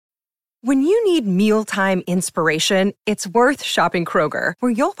When you need mealtime inspiration, it's worth shopping Kroger,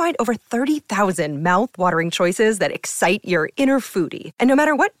 where you'll find over 30,000 mouth-watering choices that excite your inner foodie. And no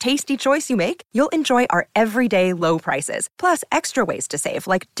matter what tasty choice you make, you'll enjoy our everyday low prices, plus extra ways to save,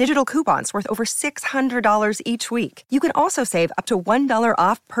 like digital coupons worth over $600 each week. You can also save up to $1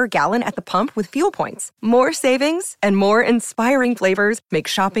 off per gallon at the pump with fuel points. More savings and more inspiring flavors make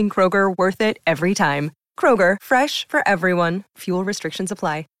shopping Kroger worth it every time. Kroger, fresh for everyone. Fuel restrictions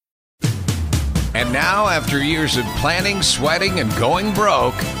apply. And now, after years of planning, sweating, and going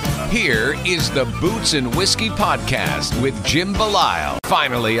broke, here is the Boots and Whiskey Podcast with Jim Belisle.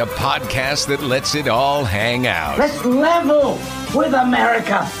 Finally, a podcast that lets it all hang out. Let's level with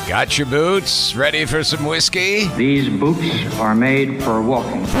America. Got your boots? Ready for some whiskey? These boots are made for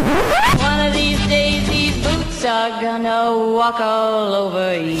walking. One of these days, these boots are gonna walk all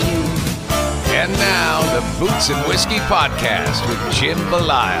over you. And now, the Boots and Whiskey Podcast with Jim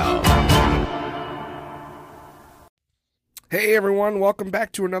Belisle. Hey everyone, welcome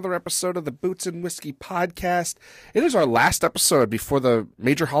back to another episode of the Boots and Whiskey Podcast. It is our last episode before the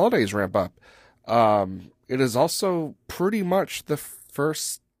major holidays ramp up. It is also pretty much the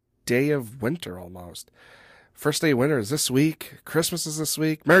first day of winter almost. First day of winter is this week. Christmas is this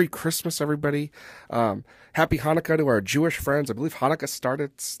week. Merry Christmas, everybody. Happy Hanukkah to our Jewish friends. I believe Hanukkah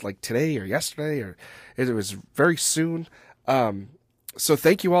started like today or yesterday, or it was very soon. So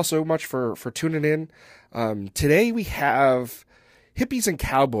thank you all so much for tuning in. Today we have Hippies and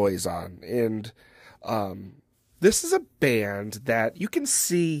Cowboys on, and this is a band that you can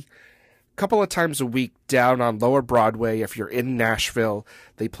see a couple of times a week down on Lower Broadway if you're in Nashville.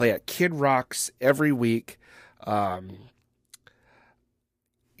 They play at Kid Rock's every week. Go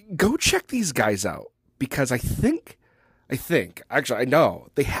check these guys out, because I know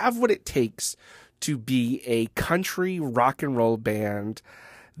they have what it takes to be a country rock and roll band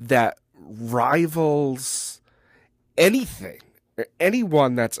that rivals anything or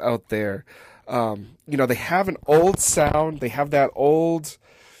anyone that's out there. They have an old sound. They have that old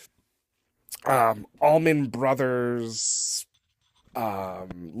Allman Brothers,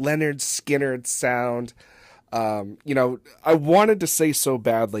 Leonard Skinner sound. I wanted to say so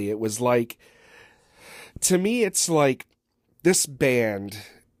badly. It was like, to me, it's like this band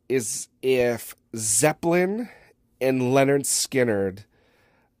is if Zeppelin and Leonard Skinner,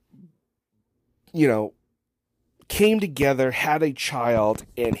 came together, had a child,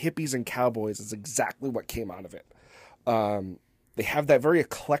 and Hippies and Cowboys is exactly what came out of it. They have that very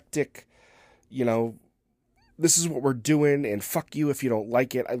eclectic, this is what we're doing, and fuck you if you don't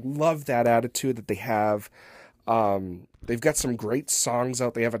like it. I love that attitude that they have. They've got some great songs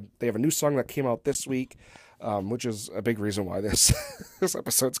out. They have a new song that came out this week, which is a big reason why this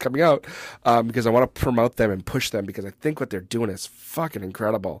episode's coming out, because I want to promote them and push them, because I think what they're doing is fucking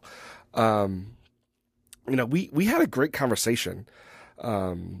incredible. We had a great conversation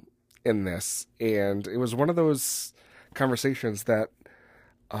in this, and it was one of those conversations that,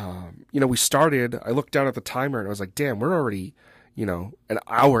 we started. I looked down at the timer and I was like, damn, we're already, an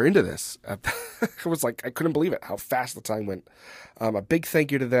hour into this. It was like, I couldn't believe it, how fast the time went. A big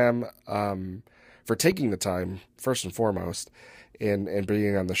thank you to them for taking the time, first and foremost, and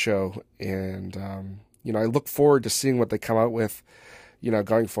being on the show. And, I look forward to seeing what they come out with,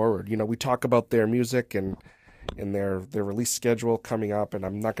 going forward. We talk about their music and their release schedule coming up, and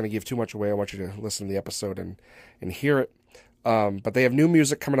I'm not going to give too much away. I want you to listen to the episode and hear it. But they have new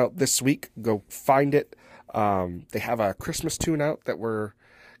music coming out this week. Go find it. They have a Christmas tune out that we're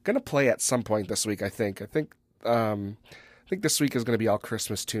going to play at some point this week, I think. I think this week is going to be all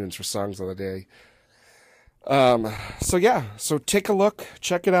Christmas tunes for Songs of the Day. So take a look,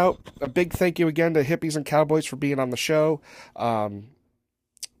 check it out. A big thank you again to Hippies and Cowboys for being on the show.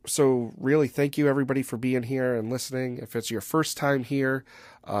 So really thank you everybody for being here and listening. If it's your first time here,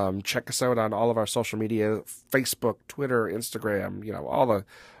 check us out on all of our social media, Facebook, Twitter, Instagram,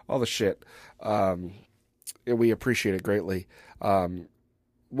 all the shit. We appreciate it greatly.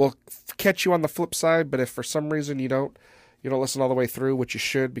 We'll catch you on the flip side, but if for some reason you don't listen all the way through, which you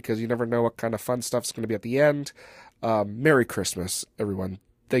should, because you never know what kind of fun stuff's going to be at the end. Merry Christmas, everyone.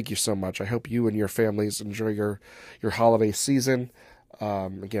 Thank you so much. I hope you and your families enjoy your holiday season.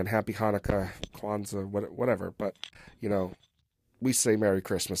 Again, happy Hanukkah, Kwanzaa, whatever. But, we say Merry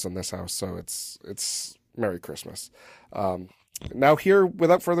Christmas in this house, so it's Merry Christmas. Now here,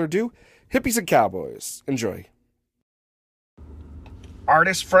 without further ado, Hippies and Cowboys. Enjoy.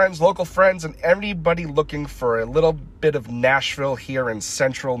 Artist friends, local friends, and anybody looking for a little bit of Nashville here in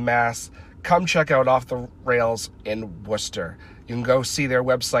Central Mass, come check out Off the Rails in Worcester. You can go see their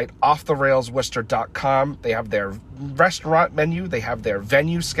website, offtherailsworcester.com. They have their restaurant menu. They have their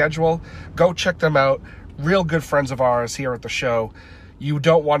venue schedule. Go check them out. Real good friends of ours here at the show. You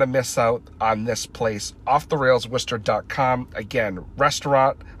don't want to miss out on this place, offtherailsworcester.com. Again,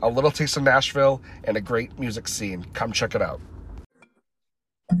 restaurant, a little taste of Nashville, and a great music scene. Come check it out.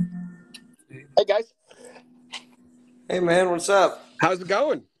 Hey, guys. Hey, man, what's up? How's it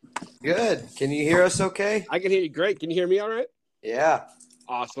going? Good. Can you hear us okay? I can hear you great. Can you hear me all right? Yeah.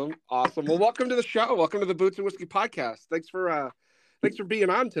 Awesome. Well, welcome to the show. Welcome to the Boots and Whiskey podcast. Thanks for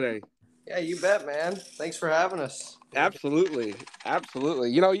being on today. Yeah, you bet, man. Thanks for having us. Absolutely.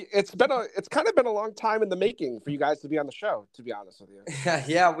 You know, it's kind of been a long time in the making for you guys to be on the show, to be honest with you.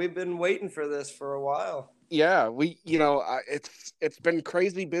 Yeah, we've been waiting for this for a while. Yeah, it's been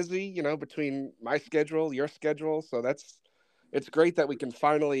crazy busy, you know, between my schedule, your schedule. So it's great that we can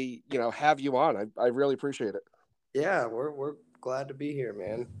finally, you know, have you on. I really appreciate it. Yeah, we're glad to be here,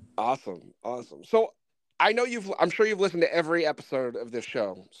 man. Awesome. So I know I'm sure you've listened to every episode of this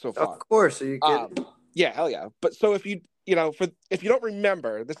show so far. Of course. Are you kidding? Yeah, hell yeah. But so if you don't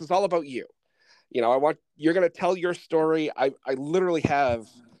remember, this is all about you. You know, you're going to tell your story. I literally have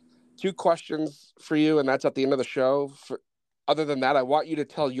 2 questions for you, and that's at the end of the show. Other than that, I want you to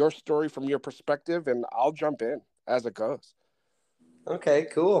tell your story from your perspective, and I'll jump in as it goes. Okay,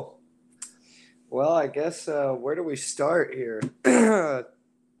 cool. Well, I guess where do we start here?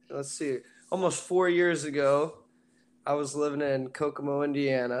 Let's see. Almost 4 years ago, I was living in Kokomo,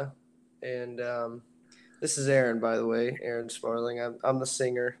 Indiana, and this is Aaron, by the way, Aaron Sparling. I'm the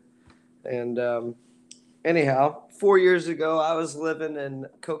singer, and anyhow, 4 years ago, I was living in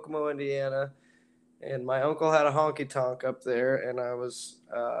Kokomo, Indiana, and my uncle had a honky-tonk up there, and I was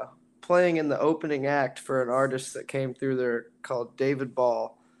playing in the opening act for an artist that came through there called David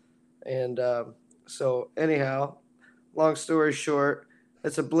Ball. And so anyhow, long story short,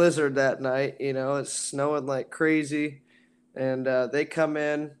 it's a blizzard that night, you know, it's snowing like crazy, and they come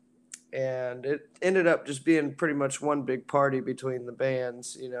in, and it ended up just being pretty much one big party between the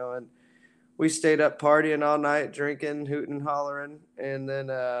bands, you know, and we stayed up partying all night, drinking, hooting, hollering, and then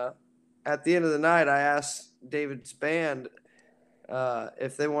at the end of the night, I asked David's band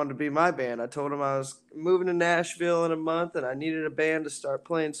if they wanted to be my band. I told them I was moving to Nashville in a month, and I needed a band to start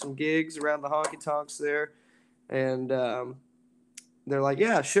playing some gigs around the honky-tonks there, and they're like,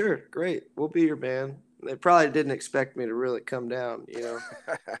 yeah, sure, great, we'll be your band. They probably didn't expect me to really come down, you know.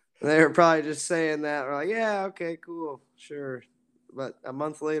 They were probably just saying that. We're like, yeah, okay, cool, sure. But a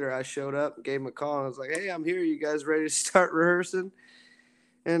month later, I showed up, gave them a call, and I was like, hey, I'm here. You guys ready to start rehearsing?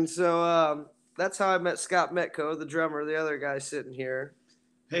 And so that's how I met Scott Metco, the drummer, the other guy sitting here.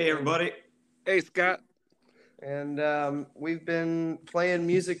 Hey, everybody. Hey, Scott. And we've been playing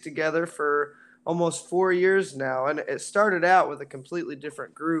music together for almost 4 years now, and it started out with a completely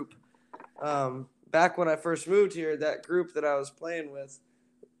different group. Back when I first moved here, that group that I was playing with,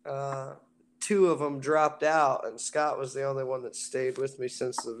 2 of them dropped out, and Scott was the only one that stayed with me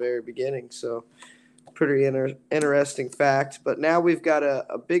since the very beginning. So pretty interesting fact. But now we've got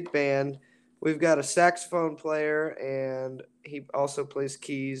a big band. We've got a saxophone player, and he also plays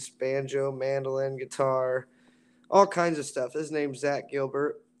keys, banjo, mandolin, guitar, all kinds of stuff. His name's Zach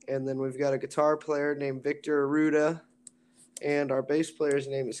Gilbert. And then we've got a guitar player named Victor Arruda, and our bass player's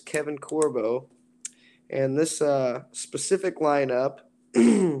name is Kevin Corbo. And this specific lineup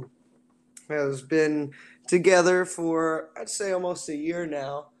has been together for, I'd say, almost a year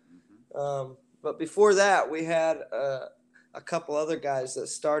now. But before that, we had a couple other guys that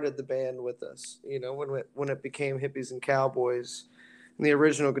started the band with us, you know, when it became Hippies and Cowboys. And the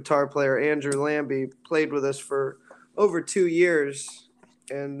original guitar player, Andrew Lambie, played with us for over 2 years.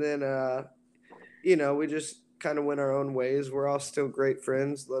 And then, you know, we just kind of went our own ways. We're all still great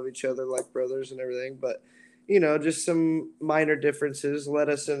friends, love each other like brothers and everything. But, you know, just some minor differences led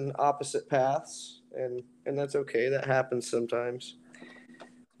us in opposite paths. And that's okay. That happens sometimes.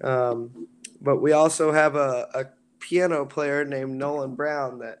 But we also have a piano player named Nolan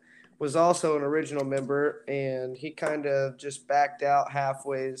Brown that was also an original member. And he kind of just backed out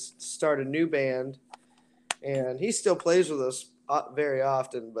halfway, started a new band. And he still plays with us very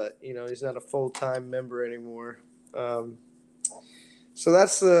often, but you know, he's not a full-time member anymore. So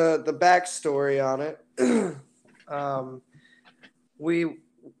that's the backstory on it. We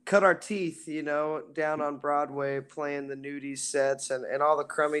cut our teeth, you know, down on Broadway playing the nudies sets and all the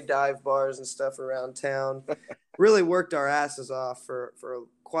crummy dive bars and stuff around town. Really worked our asses off for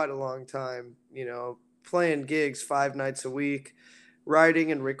quite a long time, you know, playing gigs 5 nights a week, writing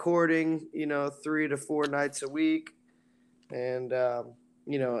and recording, you know, 3 to 4 nights a week. And,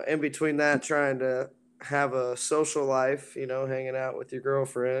 you know, in between that, trying to have a social life, hanging out with your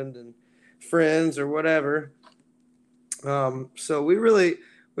girlfriend and friends or whatever. So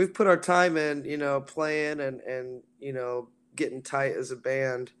we've put our time in, playing and getting tight as a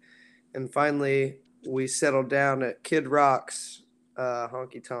band. And finally, we settled down at Kid Rock's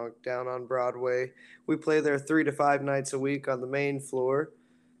Honky Tonk down on Broadway. We play there 3 to 5 nights a week on the main floor.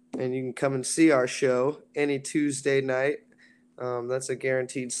 And you can come and see our show any Tuesday night. That's a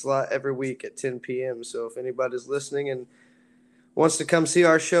guaranteed slot every week at 10 p.m. So if anybody's listening and wants to come see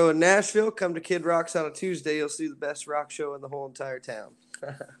our show in Nashville, come to Kid Rock's on a Tuesday. You'll see the best rock show in the whole entire town.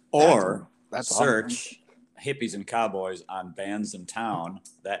 Or That's search Hippies and Cowboys on Bands in Town,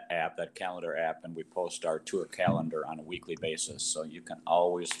 that calendar app, and we post our tour calendar on a weekly basis. So you can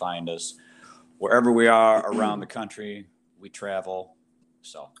always find us wherever we are around the country. We travel.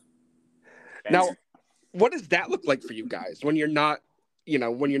 So Now, what does that look like for you guys when you're not,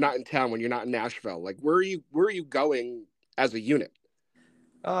 when you're not in town, when you're not in Nashville? Like, where are you going as a unit?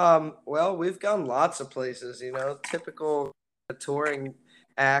 Well, we've gone lots of places, typical touring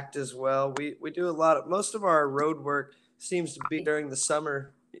act as well. We do most of our road work seems to be during the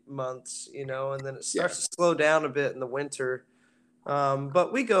summer months, and then it starts to slow down a bit in the winter.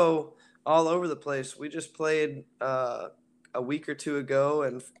 But we go all over the place. We just played a week or two ago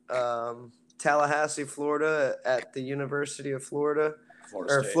in Tallahassee, Florida, at the University of Florida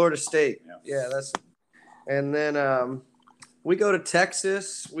State. Yeah, that's. And then we go to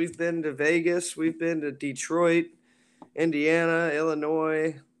Texas. We've been to Vegas. We've been to Detroit, Indiana,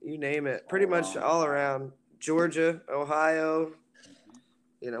 Illinois, you name it. Pretty much all around. Georgia, Ohio.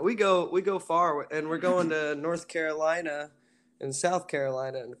 We go far, and we're going to North Carolina and South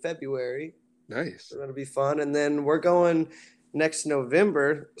Carolina in February. Nice. It's going to be fun. And then we're going next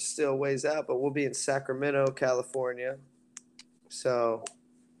November, still ways out, but we'll be in Sacramento, California. So.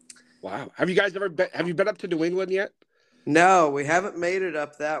 Wow. Have you guys have you been up to New England yet? No, we haven't made it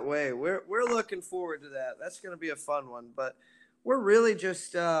up that way. We're looking forward to that. That's going to be a fun one. But we're really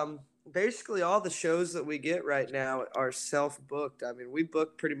just basically all the shows that we get right now are self-booked. I mean, we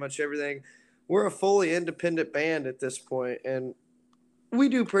book pretty much everything. We're a fully independent band at this point, and we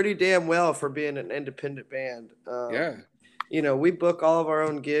do pretty damn well for being an independent band. We book all of our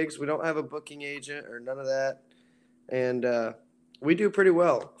own gigs. We don't have a booking agent or none of that. And we do pretty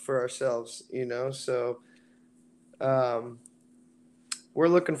well for ourselves, so we're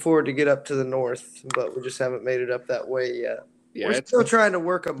looking forward to get up to the north, but we just haven't made it up that way yet. Yeah, we're still trying to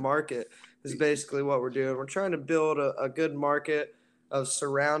work a market is basically what we're doing. We're trying to build a good market of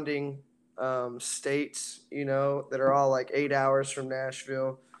surrounding states, that are all like 8 hours from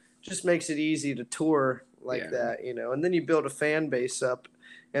Nashville. Just makes it easy to tour that, and then you build a fan base up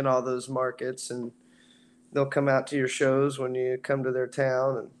in all those markets, and they'll come out to your shows when you come to their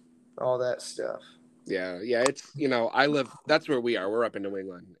town and all that stuff. Yeah. It's, that's where we are. We're up in New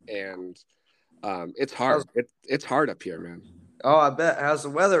England, and it's hard. It's hard up here, man. Oh, I bet. How's the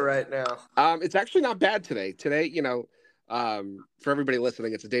weather right now? It's actually not bad today. Today, for everybody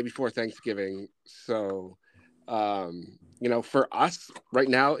listening, it's the day before Thanksgiving. So, for us right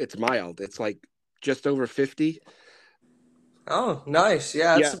now, it's mild. It's like just over 50. Oh, nice.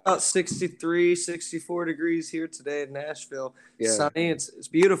 Yeah, it's about 63, 64 degrees here today in Nashville. Yeah. Sunny. It's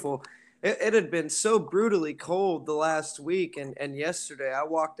beautiful. It had been so brutally cold the last week, and yesterday I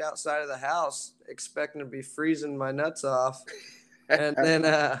walked outside of the house expecting to be freezing my nuts off, and then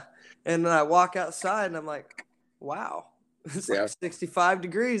I walk outside and I'm like, wow, it's like 65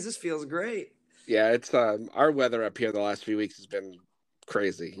 degrees. This feels great. Yeah, it's our weather up here the last few weeks has been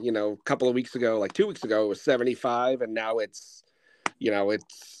crazy. A couple of weeks ago, like 2 weeks ago, it was 75, and now it's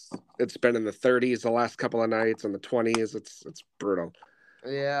been in the 30s the last couple of nights, and the 20s. It's brutal.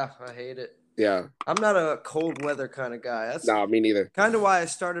 Yeah, I hate it. Yeah. I'm not a cold weather kind of guy. No, me neither. Kind of why I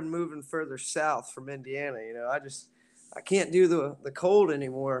started moving further south from Indiana. I can't do the cold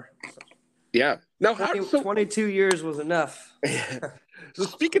anymore. Yeah. No, 22 years was enough. So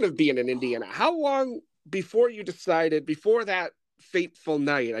speaking of being in Indiana, how long before that fateful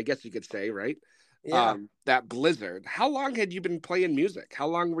night, I guess you could say, right? Yeah. That blizzard, how long had you been playing music? How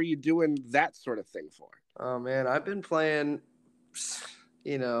long were you doing that sort of thing for? Oh, man, I've been playing,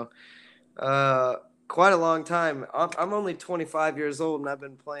 quite a long time. I'm only 25 years old, and I've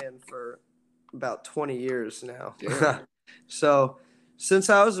been playing for about 20 years now. Yeah. So since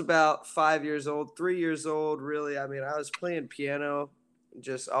I was about 5 years old, 3 years old, really, I was playing piano,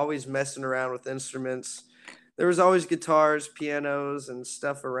 just always messing around with instruments. There was always guitars, pianos, and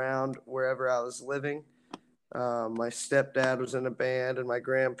stuff around wherever I was living. My stepdad was in a band, and my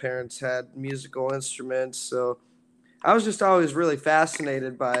grandparents had musical instruments. So I was just always really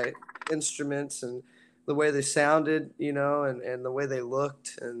fascinated by instruments and the way they sounded, and the way they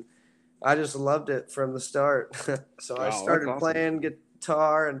looked. And I just loved it from the start. So I started awesome. playing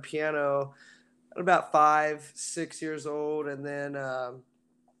guitar and piano at about 5, 6 years old. And then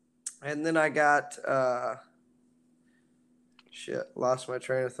I got, lost my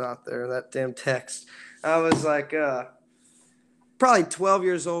train of thought there. That damn text. I was like, probably 12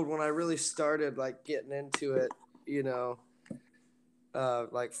 years old when I really started like getting into it,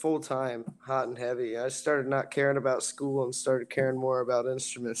 like full time, hot and heavy. I started not caring about school and started caring more about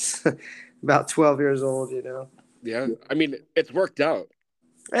instruments. About 12 years old, Yeah. I mean, it's worked out.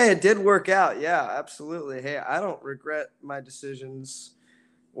 Hey, it did work out. Yeah, absolutely. Hey, I don't regret my decisions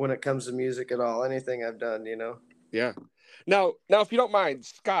when it comes to music at all. Anything I've done, Yeah. Now, if you don't mind,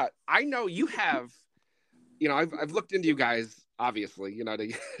 Scott, I know you have, I've looked into you guys, obviously,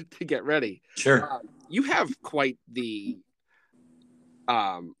 to get ready. Sure. You have quite the,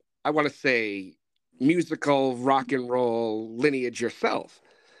 I want to say, musical rock and roll lineage yourself.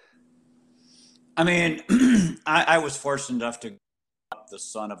 I mean, I was fortunate enough to be the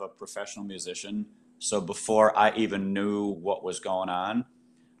son of a professional musician. So before I even knew what was going on,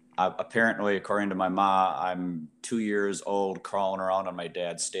 apparently, according to my ma, I'm 2 years old crawling around on my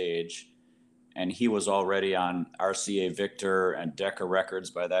dad's stage. And he was already on RCA Victor and Decca Records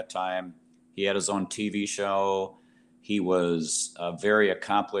by that time. He had his own TV show. He was a very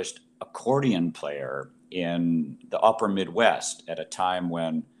accomplished accordion player in the upper Midwest at a time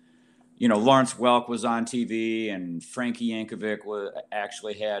when, Lawrence Welk was on TV and Frankie Yankovic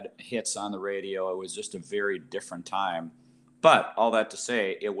actually had hits on the radio. It was just a very different time. But all that to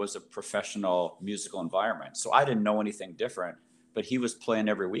say, it was a professional musical environment. So I didn't know anything different, but he was playing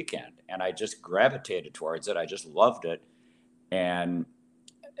every weekend and I just gravitated towards it. I just loved it. And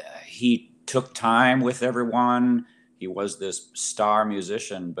he took time with everyone. He was this star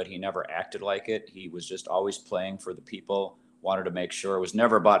musician, but he never acted like it. He was just always playing for the people, wanted to make sure it was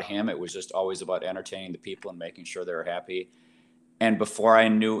never about him. It was just always about entertaining the people and making sure they were happy. And before I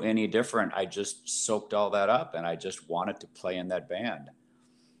knew any different, I just soaked all that up and I just wanted to play in that band.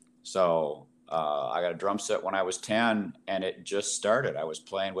 So I got a drum set when I was 10 and it just started. I was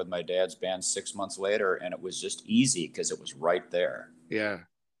playing with my dad's band 6 months later and it was just easy because it was right there. Yeah.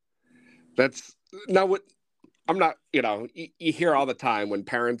 That's now what I'm not, you hear all the time when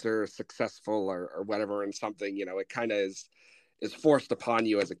parents are successful or whatever in something, it kind of is forced upon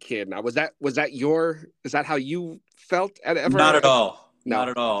you as a kid. Now, is that how you felt at ever? Not at all. No. Not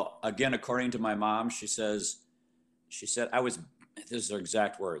at all. Again, according to my mom, she said, this is her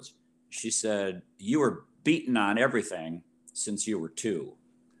exact words. She said, you were beaten on everything since you were 2.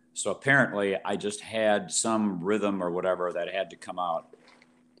 So apparently I just had some rhythm or whatever that had to come out.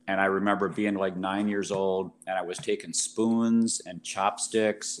 And I remember being like 9 years old and I was taking spoons and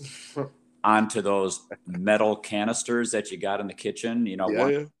chopsticks onto those metal canisters that you got in the kitchen.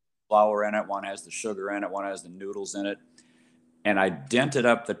 One has flour in it, one has the sugar in it, one has the noodles in it. And I dented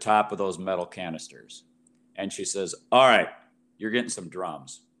up the top of those metal canisters. And she says, all right, you're getting some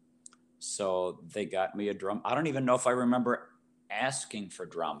drums. So they got me a drum. I don't even know if I remember asking for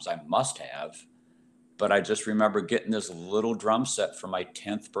drums. I must have. But I just remember getting this little drum set for my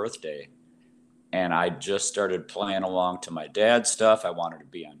 10th birthday. And I just started playing along to my dad's stuff. I wanted to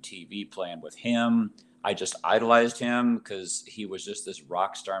be on TV playing with him. I just idolized him because he was just this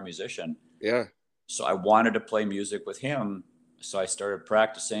rock star musician. Yeah. So I wanted to play music with him. So I started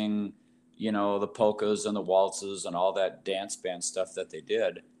practicing, the polkas and the waltzes and all that dance band stuff that they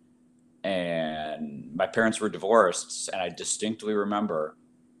did. And my parents were divorced. And I distinctly remember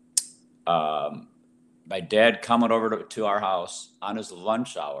my dad coming over to our house on his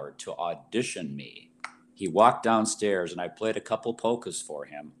lunch hour to audition me. He walked downstairs and I played a couple polkas for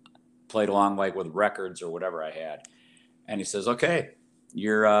him, played along like with records or whatever I had. And he says, okay,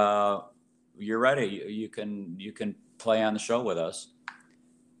 you're ready. You can play on the show with us.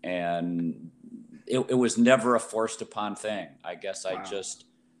 And it was never a forced upon thing. I guess wow.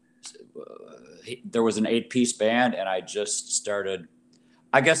 There was an 8-piece band and I just started.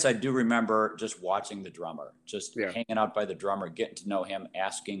 I guess I do remember just watching the drummer, hanging out by the drummer, getting to know him,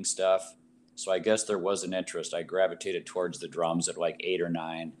 asking stuff. So I guess there was an interest. I gravitated towards the drums at like 8 or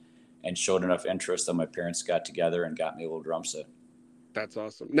 9 and showed enough interest that my parents got together and got me a little drum set. That's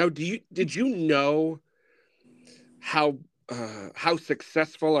awesome. Now, did you know how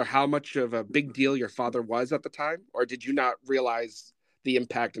successful or how much of a big deal your father was at the time? Or did you not realize the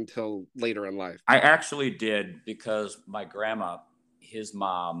impact until later in life? I actually did because my grandma, his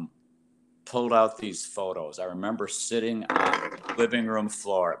mom, pulled out these photos. I remember sitting on the living room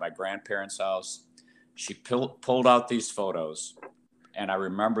floor at my grandparents' house. She pulled out these photos, and I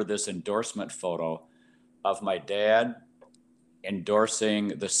remember this endorsement photo of my dad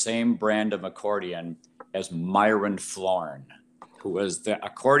endorsing the same brand of accordion as Myron Flourn, who was the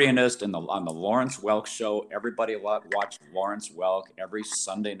accordionist on the Lawrence Welk show. Everybody watched Lawrence Welk every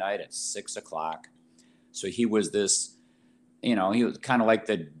Sunday night at 6:00. So he was this, he was kind of like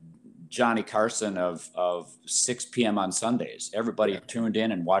the Johnny Carson of 6 p.m. on Sundays. Everybody tuned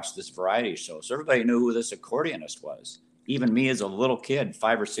in and watched this variety show. So everybody knew who this accordionist was. Even me as a little kid,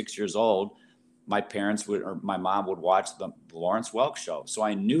 5 or 6 years old, my mom would watch the Lawrence Welk show. So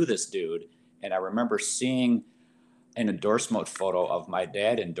I knew this dude. And I remember seeing an endorsement photo of my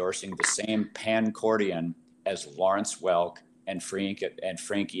dad endorsing the same pancordion as Lawrence Welk and Frank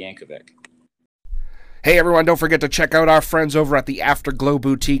Yankovic. Hey everyone, don't forget to check out our friends over at the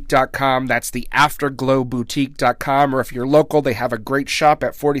AfterglowBoutique.com. That's the AfterglowBoutique.com. Or if you're local, they have a great shop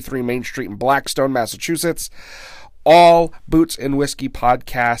at 43 Main Street in Blackstone, Massachusetts. All Boots and Whiskey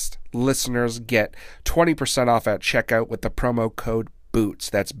podcast listeners get 20% off at checkout with the promo code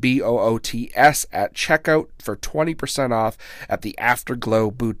BOOTS. That's BOOTS at checkout for 20% off at the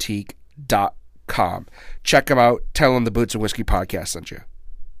AfterglowBoutique.com. Check them out. Tell them the Boots and Whiskey podcast sent you.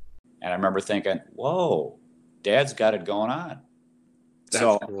 And I remember thinking, whoa, Dad's got it going on.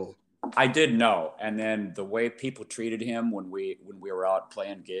 That's cool. I did know. And then the way people treated him when we were out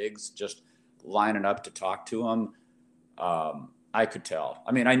playing gigs, just lining up to talk to him, I could tell.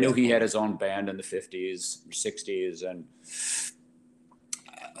 I mean, I knew he had his own band in the 50s, 60s, and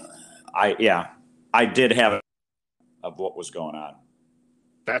I did have of what was going on.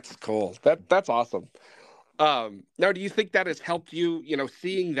 That's cool. That's awesome. Now, do you think that has helped you,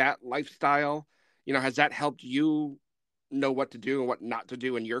 seeing that lifestyle, has that helped you know what to do and what not to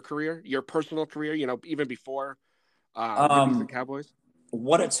do in your career, your personal career, even before Hippies and Cowboys?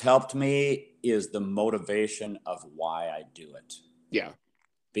 What it's helped me is the motivation of why I do it. Yeah.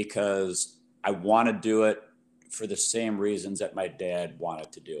 Because I want to do it for the same reasons that my dad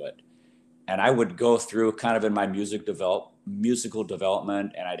wanted to do it. And I would go through kind of in my musical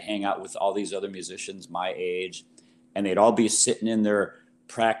development, and I'd hang out with all these other musicians my age, and they'd all be sitting in their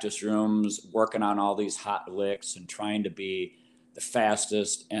practice rooms working on all these hot licks and trying to be the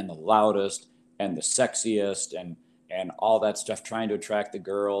fastest and the loudest and the sexiest and all that stuff, trying to attract the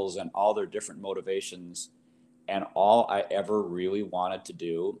girls and all their different motivations. And all I ever really wanted to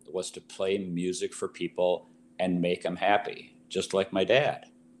do was to play music for people and make them happy, just like my dad.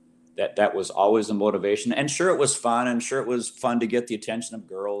 That was always a motivation. And sure, it was fun. And sure, it was fun to get the attention of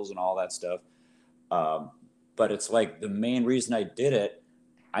girls and all that stuff. But it's like the main reason I did it,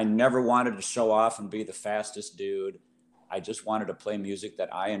 I never wanted to show off and be the fastest dude. I just wanted to play music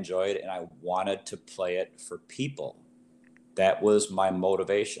that I enjoyed, and I wanted to play it for people. That was my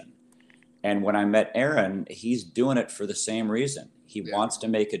motivation. And when I met Aaron, he's doing it for the same reason. He wants to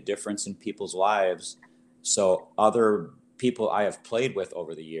make a difference in people's lives. So other people I have played with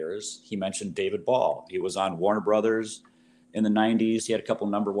over the years, he mentioned David Ball. He was on Warner Brothers in the 90s. He had a couple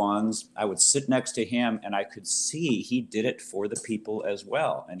number ones. I would sit next to him and I could see he did it for the people as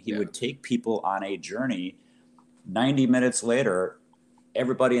well. And he would take people on a journey. 90 minutes later,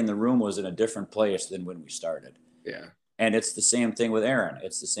 everybody in the room was in a different place than when we started. Yeah. And it's the same thing with Aaron.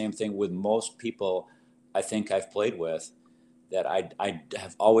 It's the same thing with most people I think I've played with, that I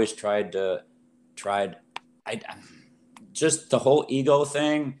have always just the whole ego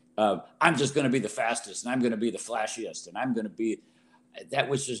thing. I'm just going to be the fastest, and I'm going to be the flashiest, and I'm going to be. That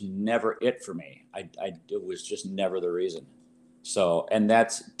was just never it for me. It was just never the reason. So, and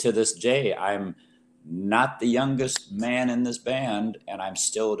that's to this day. I'm not the youngest man in this band, and I'm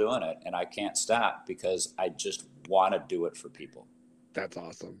still doing it, and I can't stop because I just want to do it for people. That's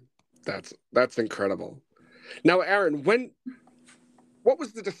awesome. That's incredible. Now, Aaron, what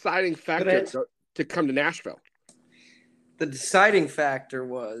was the deciding factor to come to Nashville? The deciding factor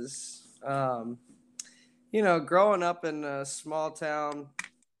was, growing up in a small town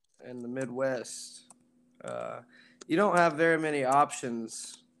in the Midwest, you don't have very many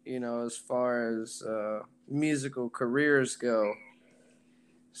options, as far as musical careers go.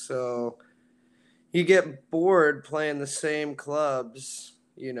 So you get bored playing the same clubs,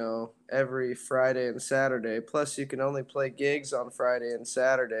 every Friday and Saturday. Plus, you can only play gigs on Friday and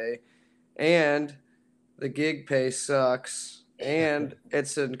Saturday. And the gig pay sucks, and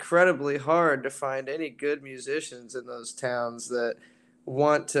it's incredibly hard to find any good musicians in those towns that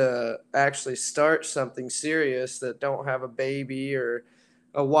want to actually start something serious, that don't have a baby or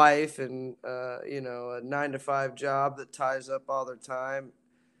a wife and, a 9-to-5 job that ties up all their time.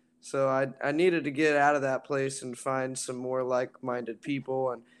 So I needed to get out of that place and find some more like-minded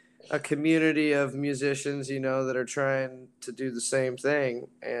people and a community of musicians, that are trying to do the same thing.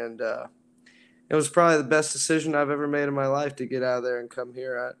 And it was probably the best decision I've ever made in my life to get out of there and come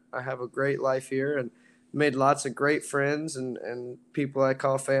here. I have a great life here and made lots of great friends and people I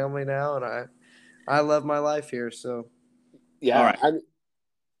call family now, and I love my life here. So Yeah. All right.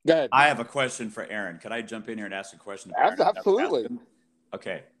 Go ahead. I have a question for Aaron. Could I jump in here and ask a question? Of Aaron? Absolutely.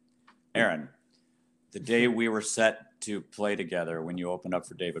 Okay. Aaron, the day we were set to play together when you opened up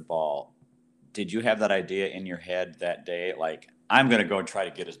for David Ball, did you have that idea in your head that day? Like, I'm going to go try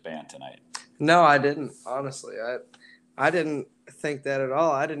to get his band tonight. No, I didn't. Honestly, I didn't think that at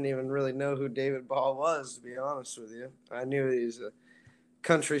all. I didn't even really know who David Ball was, to be honest with you. I knew he's a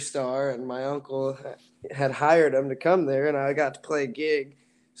country star, and my uncle had hired him to come there, and I got to play a gig.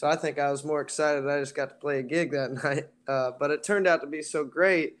 So I think I was more excited that I just got to play a gig that night. But it turned out to be so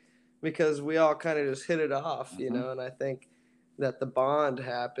great because we all kind of just hit it off, you know, and I think that the bond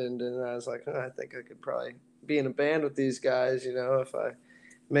happened, and I was like, I think I could probably be in a band with these guys, you know,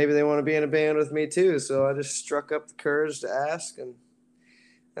 maybe they want to be in a band with me too. So I just struck up the courage to ask, and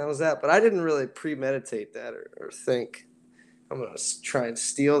that was that. But I didn't really premeditate that or think I'm going to try and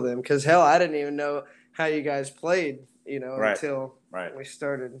steal them, because hell, I didn't even know how you guys played, you know, until we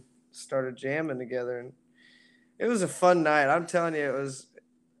started jamming together. And it was a fun night. I'm telling you, it was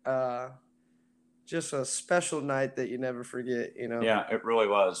just a special night that you never forget, you know? Yeah, it really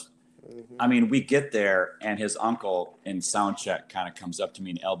was. Mm-hmm. I mean, we get there, and his uncle in sound check kind of comes up to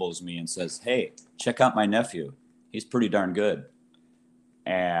me and elbows me and says, "Hey, check out my nephew. He's pretty darn good."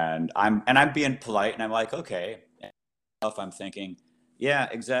 And I'm being polite, and I'm like, "Okay." And I'm thinking, yeah,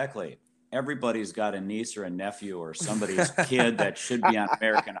 exactly. Everybody's got a niece or a nephew or somebody's kid that should be on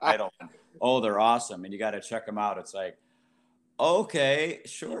American Idol. Oh, they're awesome, and you got to check them out. It's like, okay,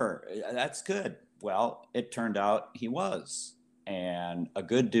 sure, that's good. Well, it turned out he was. And a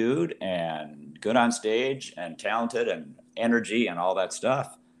good dude and good on stage and talented and energy and all that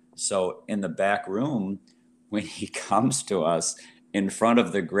stuff. So in the back room, when he comes to us in front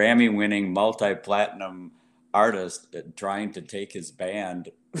of the Grammy-winning multi-platinum artist trying to take his band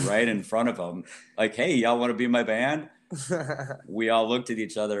right in front of him, like, "Hey, y'all want to be my band?" We all looked at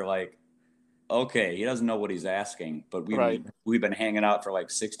each other like, okay, he doesn't know what he's asking, but we've been hanging out for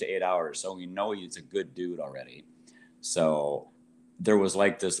like 6 to 8 hours, so we know he's a good dude already. So there was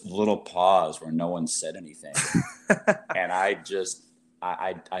like this little pause where no one said anything. And I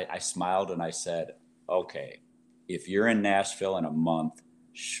smiled and I said, okay, if you're in Nashville in a month,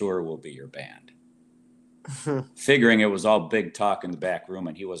 sure we'll be your band. Figuring it was all big talk in the back room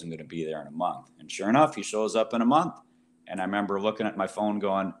and he wasn't going to be there in a month. And sure enough, he shows up in a month. And I remember looking at my phone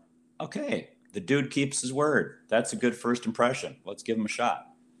going, okay, the dude keeps his word. That's a good first impression. Let's give him a shot.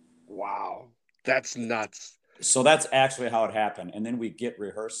 Wow. That's nuts. So that's actually how it happened. And then we get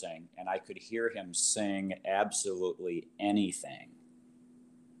rehearsing, and I could hear him sing absolutely anything.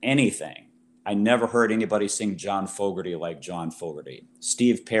 Anything. I never heard anybody sing John Fogerty like John Fogerty,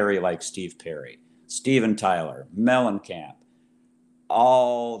 Steve Perry like Steve Perry, Steven Tyler, Mellencamp,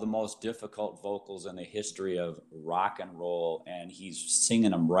 all the most difficult vocals in the history of rock and roll, and he's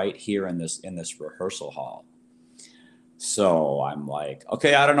singing them right here in this rehearsal hall. So I'm like,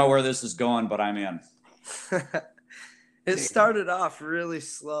 okay, I don't know where this is going, but I'm in. It started off really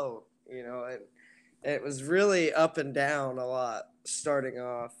slow, you know, and it was really up and down a lot starting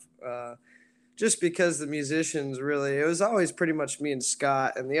off, just because the musicians really, it was always pretty much me and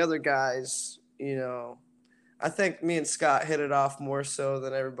Scott, and the other guys, you know, I think me and Scott hit it off more so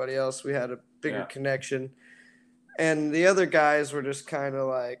than everybody else. We had a bigger connection, and the other guys were just kind of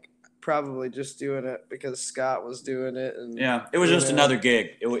like probably just doing it because Scott was doing it. And yeah, it was just another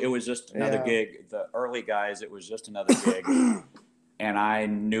gig. It was just another gig. The early guys, it was just another gig. And I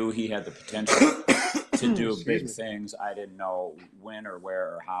knew he had the potential to do big things. I didn't know when or where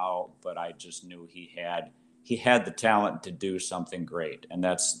or how, but I just knew he had the talent to do something great. And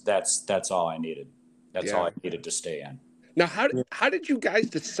that's all I needed. That's all I needed to stay in. Now, how did you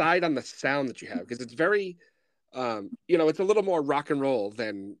guys decide on the sound that you have? Because it's very, it's a little more rock and roll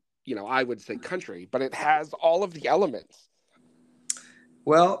than, I would say country, but it has all of the elements.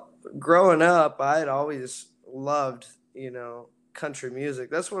 Well, growing up, I had always loved, country music.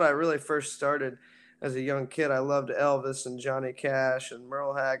 That's when I really first started as a young kid. I loved Elvis and Johnny Cash and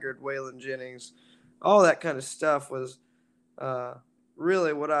Merle Haggard, Waylon Jennings. All that kind of stuff was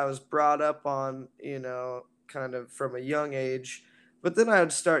really what I was brought up on, kind of from a young age. But then I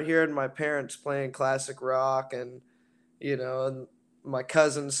would start hearing my parents playing classic rock and, and my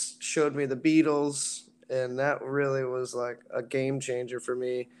cousins showed me the Beatles, and that really was like a game changer for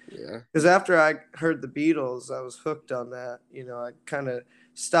me. Yeah. Because after I heard the Beatles, I was hooked on that. I kind of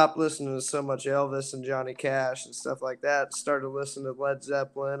stopped listening to so much Elvis and Johnny Cash and stuff like that. Started listening to Led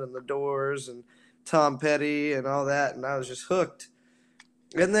Zeppelin and The Doors and Tom Petty and all that, and I was just hooked.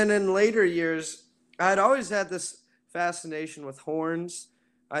 And then in later years, I'd always had this fascination with horns,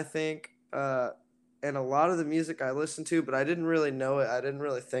 I think, and a lot of the music I listened to, but I didn't really know it. I didn't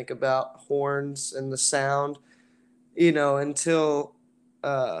really think about horns and the sound, until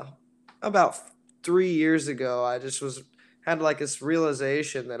about 3 years ago. I just had like this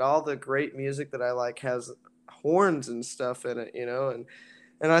realization that all the great music that I like has horns and stuff in it,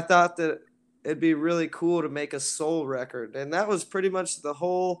 and I thought that it'd be really cool to make a soul record. And that was pretty much the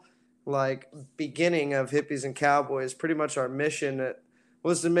whole like beginning of Hippies and Cowboys. Pretty much our mission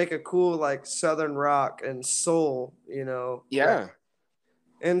was to make a cool like Southern rock and soul, Yeah.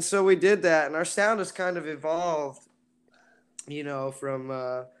 And so we did that, and our sound has kind of evolved,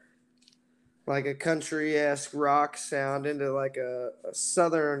 from like a country-esque rock sound into like a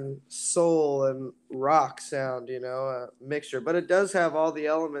Southern soul and rock sound, a mixture. But it does have all the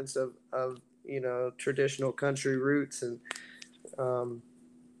elements of traditional country roots. And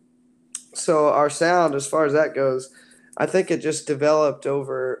so our sound, as far as that goes, I think it just developed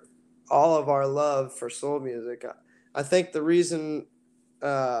over all of our love for soul music. I think the reason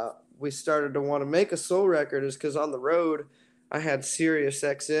we started to want to make a soul record is because on the road, I had Sirius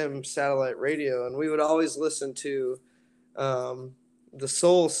XM satellite radio, and we would always listen to the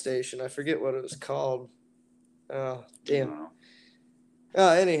soul station. I forget what it was called. Oh, damn.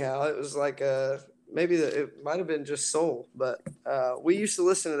 Anyhow, it was like maybe it might have been just soul, but we used to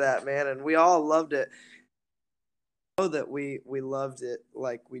listen to that, man, and we all loved it. I know that we loved it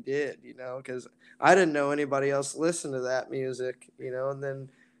like we did, because I didn't know anybody else listened to that music, and then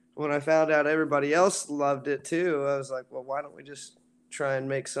when I found out everybody else loved it too, I was like, well, why don't we just try and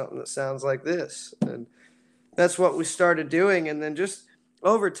make something that sounds like this? And that's what we started doing. And then just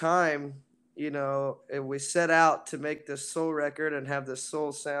over time, we set out to make this soul record and have this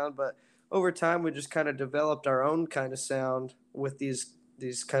soul sound. But over time, we just kind of developed our own kind of sound with these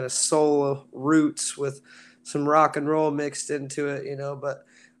kind of soul roots with some rock and roll mixed into it, But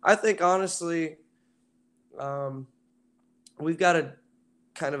I think, honestly, we've got a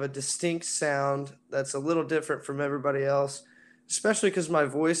kind of a distinct sound that's a little different from everybody else, especially because my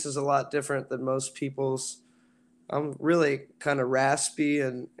voice is a lot different than most people's. I'm really kind of raspy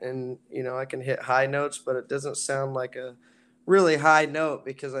and I can hit high notes, but it doesn't sound like a really high note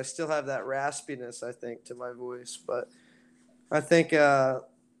because I still have that raspiness, I think, to my voice. But I think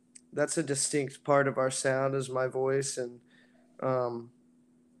that's a distinct part of our sound is my voice and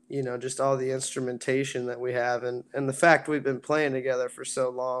just all the instrumentation that we have and the fact we've been playing together for so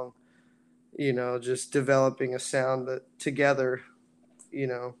long, just developing a sound that together,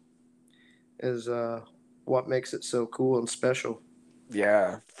 is what makes it so cool and special.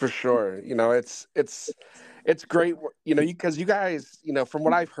 Yeah, for sure. It's great, because you guys, from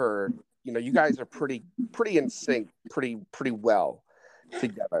what I've heard, you guys are pretty in sync, pretty well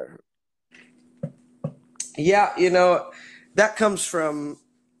together. Yeah, that comes from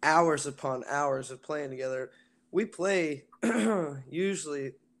hours upon hours of playing together. We play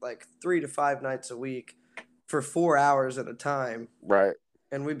usually like 3 to 5 nights a week for 4 hours at a time. Right.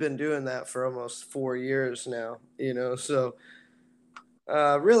 And we've been doing that for almost 4 years now, so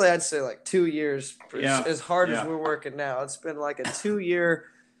really I'd say like 2 years as hard as we're working now. It's been like a 2-year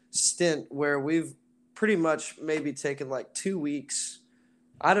stint where we've pretty much maybe taken like 2 weeks.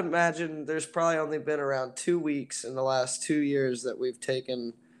 I'd imagine there's probably only been around 2 weeks in the last 2 years that we've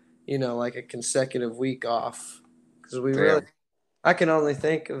taken, like a consecutive week off. Because I can only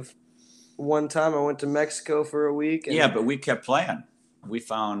think of one time I went to Mexico for a week. And, but we kept playing.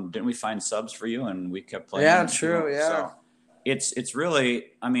 Didn't we find subs for you? And we kept playing. Yeah, true. Yeah. So it's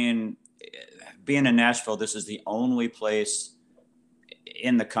really, being in Nashville, this is the only place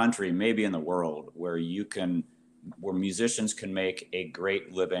in the country, maybe in the world, where musicians can make a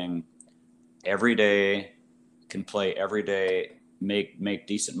great living every day, can play every day, make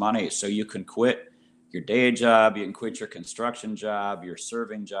decent money. So you can quit your day job, you can quit your construction job, your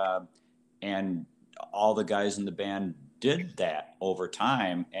serving job, and all the guys in the band did that over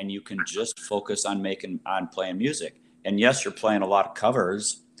time, and you can just focus on playing music. And yes, you're playing a lot of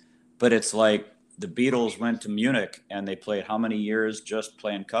covers, but it's like the Beatles went to Munich and they played how many years just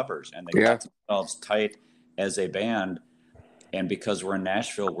playing covers, and they got themselves tight as a band. And because we're in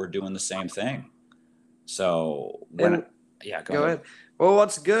Nashville, we're doing the same thing. So go ahead. Well,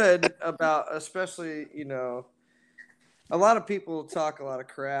 what's good about, especially, a lot of people talk a lot of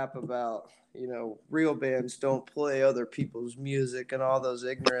crap about, real bands don't play other people's music and all those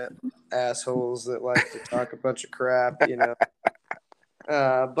ignorant assholes that like to talk a bunch of crap,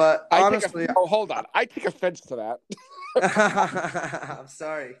 But honestly, hold on. I take offense to that. I'm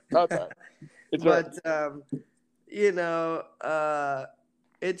sorry. Okay. But you know,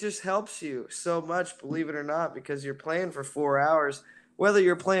 it just helps you so much, believe it or not, because you're playing for 4 hours. Whether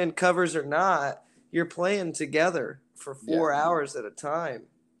you're playing covers or not, you're playing together for 4 hours at a time,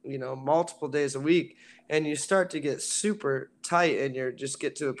 you know, multiple days a week. And you start to get super tight, and you just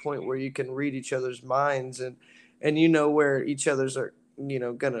get to a point where you can read each other's minds, and you know where each other's are, you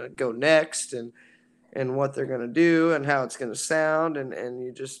know, going to go next, and what they're going to do and how it's going to sound. And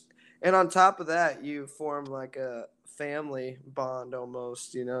you just, and on top of that, you form like a family bond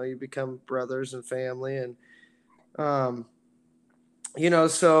almost, you know, you become brothers and family. And, you know,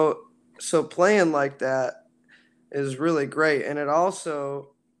 so playing like that is really great. And it also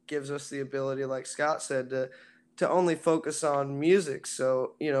gives us the ability, like Scott said, to only focus on music.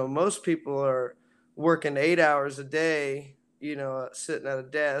 So, you know, most people are working 8 hours a day, you know, sitting at a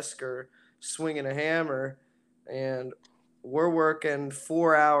desk or swinging a hammer, and we're working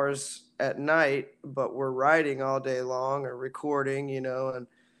 4 hours at night, but we're writing all day long or recording, you know, and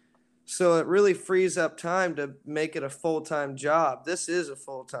so it really frees up time to make it a full-time job. This is a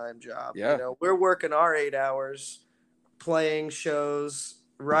full-time job. Yeah. You know, we're working our 8 hours playing shows,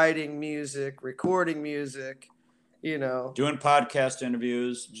 writing music, recording music, you know, doing podcast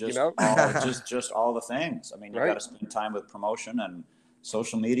interviews, just You know? just all the things. I mean, you Right. got to spend time with promotion and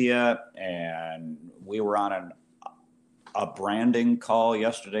social media. And we were on a branding call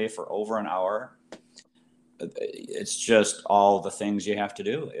yesterday for over an hour. It's just all the things you have to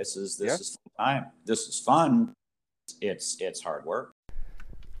do. This is full time. This is fun. It's hard work.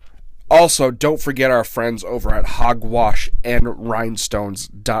 Also, don't forget our friends over at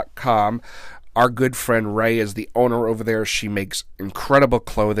hogwashandrhinestones.com. Our good friend Ray is the owner over there. She makes incredible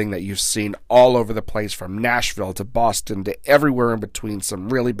clothing that you've seen all over the place, from Nashville to Boston to everywhere in between. Some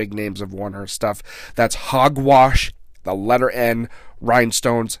really big names have worn her stuff. That's Hogwash, the letter N,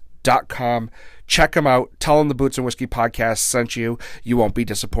 rhinestones.com. Check them out. Tell them the Boots and Whiskey podcast sent you. You won't be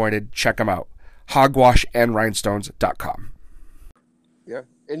disappointed. Check them out. Hogwashandrhinestones.com. Yeah.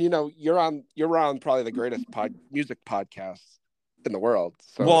 And you know, you're on probably the greatest music podcast in the world.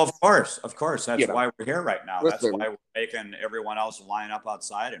 So, well, of course. That's you know, why we're here right now. listen. That's why we're making everyone else line up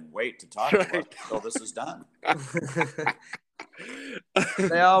outside and wait to talk to us until this is done.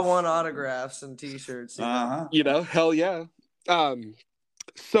 they all want autographs and t-shirts. You know? Uh-huh. You know, hell yeah.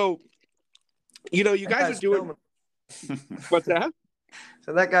 So, you know, you guys are doing what's that?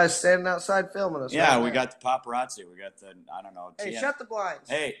 So that guy's standing outside filming us. Yeah, right we now. got the paparazzi. We got the, I don't know. Hey, shut the blinds.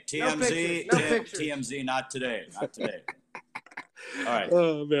 Hey, No TMZ. pictures, no pictures. TMZ, not today. Not today. All right.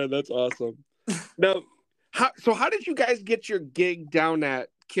 Oh man, that's awesome. Now, how did you guys get your gig down at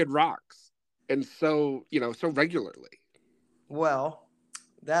Kid Rock's, and so regularly? Well,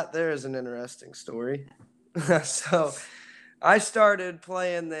 that there is an interesting story. So, I started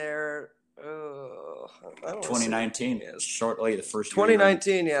playing there. 2019, shortly the first.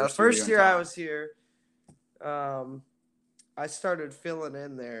 2019, yeah, the first year I in was here. I started filling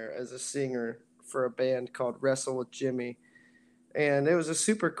in there as a singer for a band called Wrestle with Jimmy, and it was a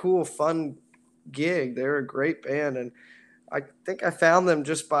super cool, fun gig. They were a great band, and I think I found them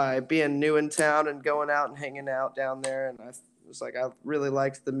just by being new in town and going out and hanging out down there. And I was like, I really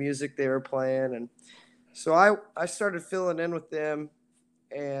liked the music they were playing, and so I started filling in with them.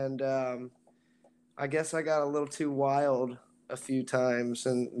 And I guess I got a little too wild a few times,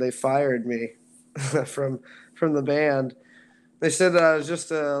 and they fired me from the band. They said that I was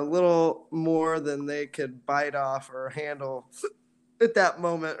just a little more than they could bite off or handle at that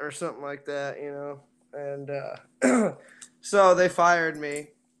moment or something like that, you know. And so they fired me,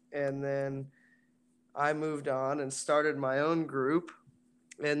 and then I moved on and started my own group.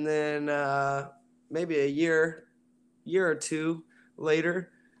 And then maybe a year or two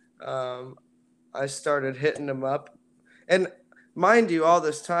later, I started hitting them up. And mind you, all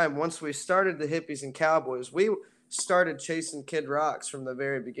this time, once we started the Hippies and Cowboys, we started chasing Kid Rocks from the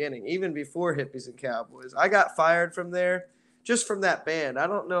very beginning, even before Hippies and Cowboys. I got fired from there, just from that band. I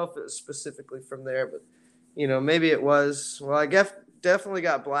don't know if it was specifically from there, but, you know, maybe it was. Well, I definitely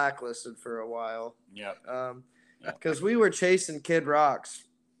got blacklisted for a while. Yeah. Because we were chasing Kid Rocks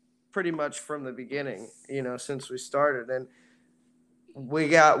pretty much from the beginning, you know, since we started. And we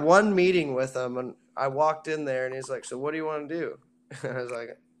got one meeting with him, and I walked in there, and he's like, so what do you want to do? And I was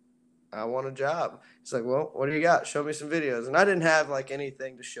like, I want a job. He's like, well, what do you got? Show me some videos. And I didn't have like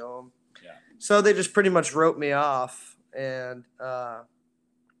anything to show him. Yeah. So they just pretty much wrote me off. And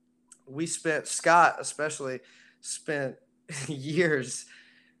Scott especially spent years,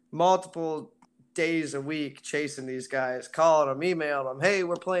 multiple days a week chasing these guys, calling them, emailing them, hey,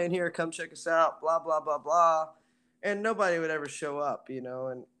 we're playing here, come check us out, blah, blah, blah, blah. And nobody would ever show up, you know.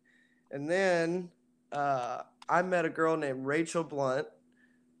 And And then I met a girl named Rachel Blunt,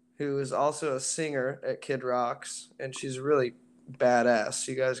 who is also a singer at Kid Rocks, and she's really badass.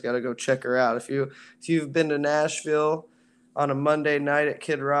 You guys got to go check her out. If you've been to Nashville on a Monday night at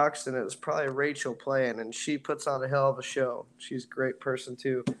Kid Rocks, then it was probably Rachel playing, and she puts on a hell of a show. She's a great person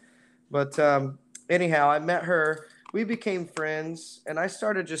too. But anyhow, I met her. We became friends, and I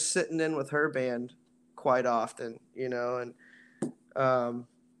started just sitting in with her band quite often, you know, and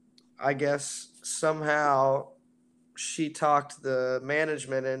I guess somehow she talked the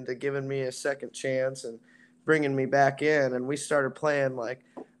management into giving me a second chance and bringing me back in, and we started playing like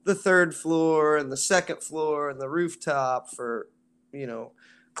the third floor and the second floor and the rooftop for, you know,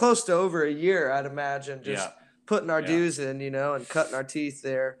 close to over a year, I'd imagine, just putting our dues in, you know, and cutting our teeth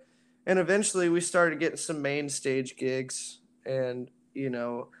there. And eventually we started getting some main stage gigs, and, you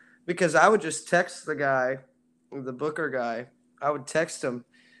know, because I would just text the guy, the booker guy, I would text him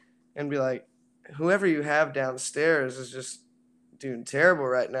and be like, whoever you have downstairs is just doing terrible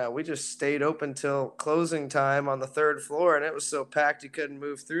right now. We just stayed open till closing time on the third floor, and it was so packed you couldn't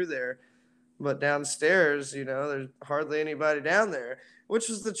move through there. But downstairs, you know, there's hardly anybody down there,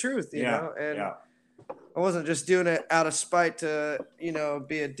 which is the truth, you know. And I wasn't just doing it out of spite to, you know,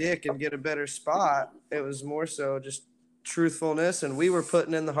 be a dick and get a better spot. It was more so just truthfulness, and we were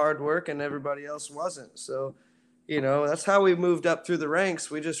putting in the hard work and everybody else wasn't. So, you know, that's how we moved up through the ranks.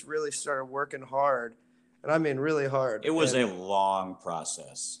 We just really started working hard, and I mean really hard. It was a long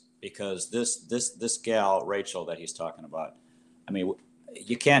process because this gal, Rachel, that he's talking about, I mean,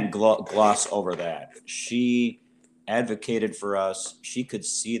 you can't gloss over that. She advocated for us. She could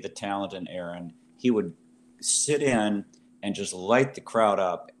see the talent in Aaron. He would sit in and just light the crowd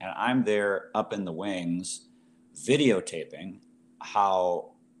up, and I'm there up in the wings videotaping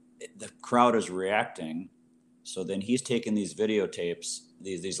how the crowd is reacting. So then he's taking these videotapes,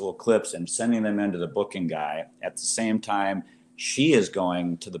 these little clips, and sending them into the booking guy. At the same time, she is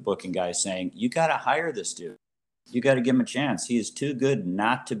going to the booking guy saying, you got to hire this dude. You got to give him a chance. He is too good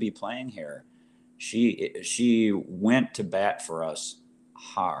not to be playing here. She went to bat for us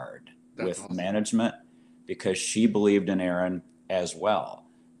hard. That's with awesome. Management, because she believed in Aaron as well.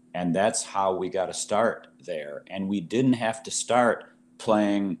 And that's how we got to start there. And we didn't have to start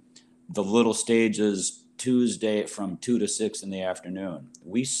playing the little stages Tuesday from 2 to 6 in the afternoon.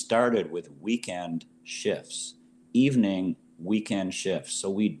 We started with weekend shifts, evening weekend shifts. So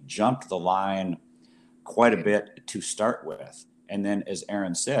we jumped the line quite a bit to start with. And then, as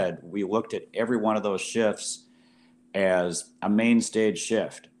Aaron said, we looked at every one of those shifts as a main stage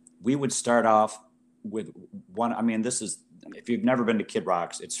shift. We would start off with one. I mean, this is, if you've never been to Kid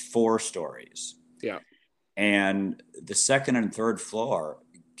Rocks, it's 4 stories. Yeah. And the second and third floor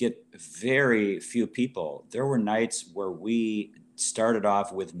get very few people. There were nights where we started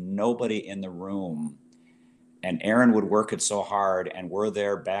off with nobody in the room, and Aaron would work it so hard, and we're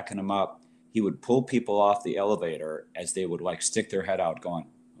there backing him up. He would pull people off the elevator as they would like stick their head out going,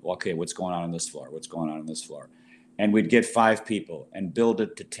 okay, what's going on this floor? What's going on this floor? And we'd get 5 people and build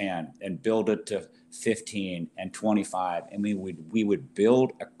it to 10 and build it to 15 and 25. And we would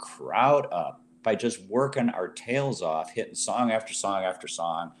build a crowd up by just working our tails off, hitting song after song after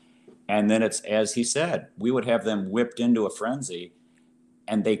song. And then it's, as he said, we would have them whipped into a frenzy,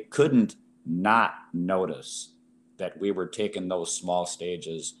 and they couldn't not notice that we were taking those small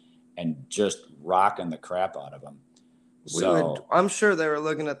stages and just rocking the crap out of them. So I'm sure they were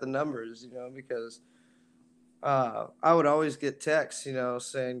looking at the numbers, you know, because I would always get texts, you know,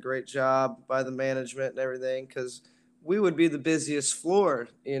 saying great job by the management and everything, because we would be the busiest floor,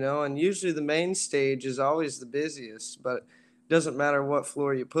 you know, and usually the main stage is always the busiest, but it doesn't matter what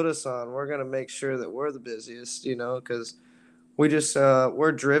floor you put us on. We're going to make sure that we're the busiest, you know, because we just,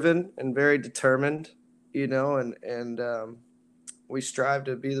 we're driven and very determined, you know, and we strive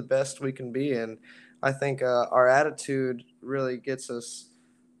to be the best we can be. And I think our attitude really gets us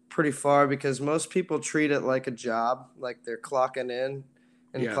pretty far, because most people treat it like a job, like they're clocking in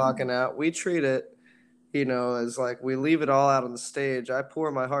and clocking out. We treat it, you know, as like we leave it all out on the stage. I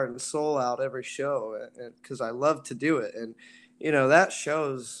pour my heart and soul out every show because I love to do it. And, you know, that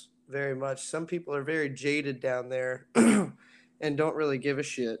shows very much. Some people are very jaded down there and don't really give a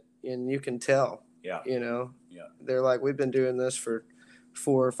shit. And you can tell, you know, they're like, we've been doing this for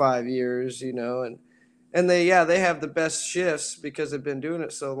 4 or 5 years, you know, and they have the best shifts because they've been doing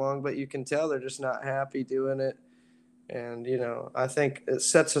it so long, but you can tell they're just not happy doing it. And, you know, I think it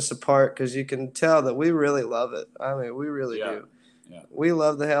sets us apart because you can tell that we really love it. I mean, we really do. Yeah. We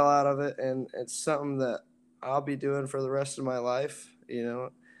love the hell out of it, and it's something that I'll be doing for the rest of my life, you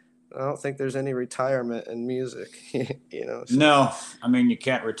know. I don't think there's any retirement in music, you know. So. No, I mean, you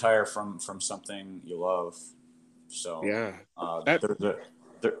can't retire from something you love. So Yeah. I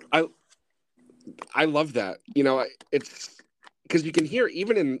love that. You know, it's because you can hear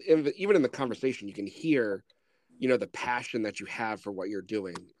even in the conversation, you can hear, you know, the passion that you have for what you're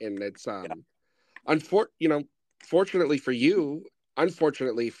doing, and it's fortunately for you,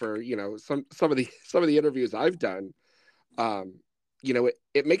 unfortunately for, you know, some of the interviews I've done, you know,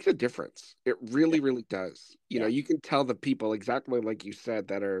 it makes a difference. It really, really does. You know, you can tell the people exactly like you said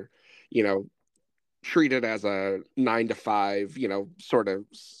that are, you know, treated as a 9 to 5, you know, sort of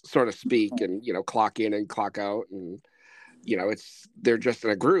speak, and, you know, clock in and clock out, and, you know, they're just in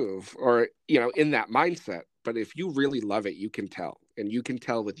a groove, or, you know, in that mindset. But if you really love it, you can tell, and you can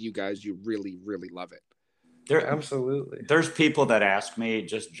tell with you guys, you really, really love it. Absolutely. There's people that ask me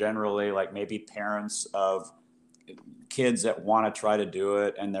just generally, like maybe parents of kids that want to try to do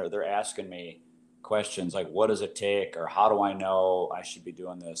it, and they're asking me questions like, what does it take, or how do I know I should be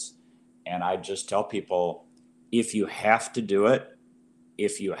doing this? And I just tell people, if you have to do it,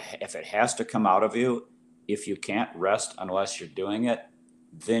 if it has to come out of you, if you can't rest unless you're doing it,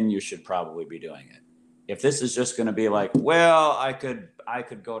 then you should probably be doing it. If this is just going to be like, well, I could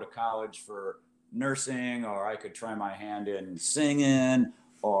go to college for nursing, or I could try my hand in singing,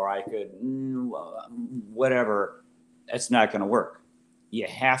 or I could whatever, it's not going to work. You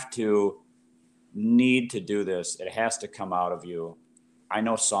have to need to do this. It has to come out of you. I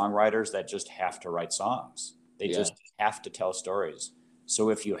know songwriters that just have to write songs. They just have to tell stories. So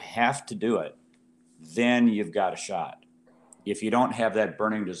if you have to do it, then you've got a shot. If you don't have that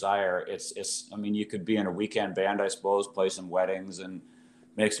burning desire, I mean, you could be in a weekend band, I suppose, play some weddings and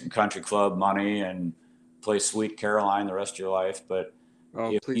make some country club money and play Sweet Caroline the rest of your life. But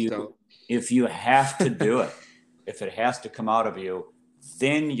if you have to do it, if it has to come out of you,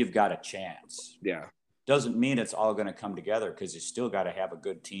 then you've got a chance. Yeah. Doesn't mean it's all going to come together, because you still got to have a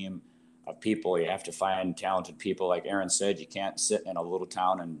good team of people. You have to find talented people. Like Aaron said, you can't sit in a little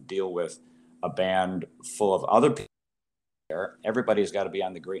town and deal with a band full of other people there. Everybody's got to be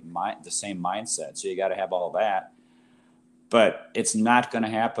on the same mindset. So you got to have all that. But it's not going to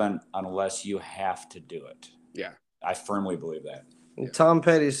happen unless you have to do it. Yeah. I firmly believe that. And Tom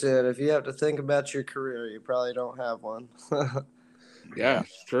Petty said, if you have to think about your career, you probably don't have one. Yeah,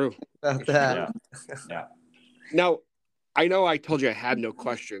 it's true. About that. Yeah. Now, I know I told you I had no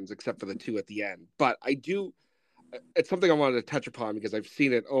questions except for the two at the end, but it's something I wanted to touch upon because I've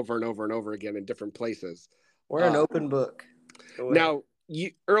seen it over and over and over again in different places. We're an open book. Now,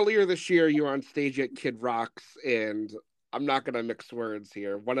 earlier this year, you were on stage at Kid Rock's, and I'm not going to mix words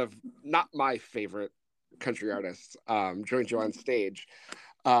here. One of not my favorite country artists joined you on stage,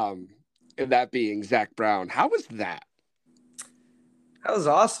 and that being Zac Brown. How was that? That was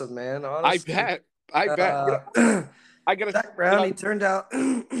awesome, man. Honestly. I bet. I gotta. Zac Brown. He turned out.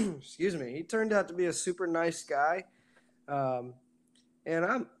 Excuse me. He turned out to be a super nice guy, and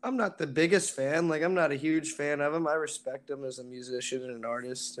I'm not the biggest fan. Like, I'm not a huge fan of him. I respect him as a musician and an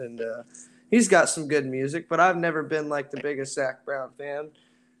artist, and he's got some good music. But I've never been like the biggest Zac Brown fan.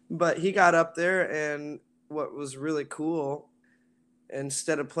 But he got up there, and what was really cool,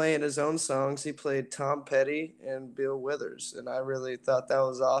 instead of playing his own songs, he played Tom Petty and Bill Withers. And I really thought that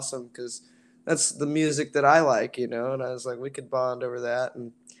was awesome because that's the music that I like, you know. And I was like, we could bond over that.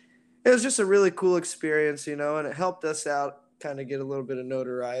 And it was just a really cool experience, you know, and it helped us out kind of get a little bit of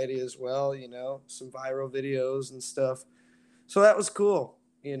notoriety as well, you know, some viral videos and stuff. So that was cool,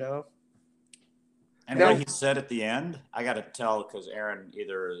 you know. And what he said at the end, I got to tell, because Aaron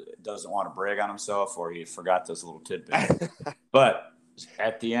either doesn't want to brag on himself or he forgot this little tidbit. But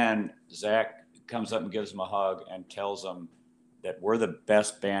at the end, Zac comes up and gives him a hug and tells him that we're the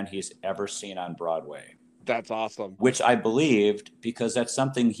best band he's ever seen on Broadway. That's awesome. Which I believed, because that's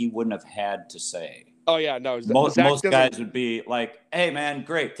something he wouldn't have had to say. Oh, yeah, no. Most guys would be like, hey, man,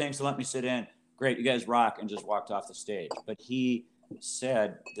 great. Thanks for letting me sit in. Great, you guys rock, and just walked off the stage. But he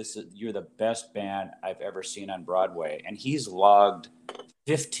said, you're the best band I've ever seen on Broadway. And he's logged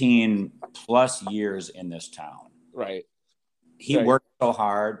 15 plus years in this town. Right. He worked so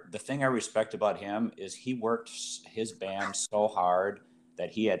hard. The thing I respect about him is he worked his band so hard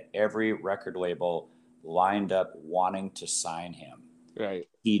that he had every record label lined up wanting to sign him. Right.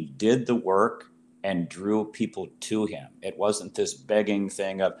 He did the work and drew people to him. It wasn't this begging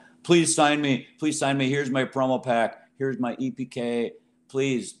thing of, please sign me. Here's my promo pack. Here's my EPK.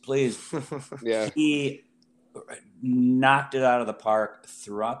 Please. Yeah. He knocked it out of the park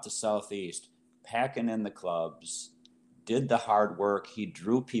throughout the Southeast, packing in the clubs, did the hard work. He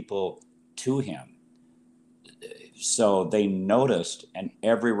drew people to him. So they noticed, and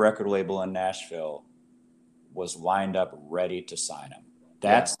every record label in Nashville was lined up ready to sign him.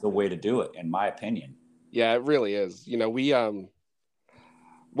 That's the way to do it, in my opinion. Yeah, it really is. You know, we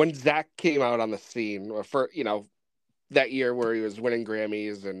when Zach came out on the scene for, you know, that year where he was winning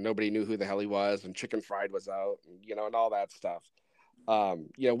Grammys and nobody knew who the hell he was, and Chicken Fried was out, and, you know, and all that stuff.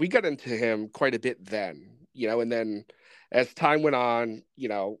 You know, we got into him quite a bit then, you know, and then as time went on, you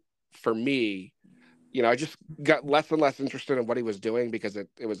know, for me, you know, I just got less and less interested in what he was doing because it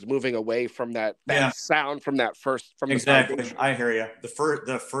was moving away from that sound from that first exactly. I hear you.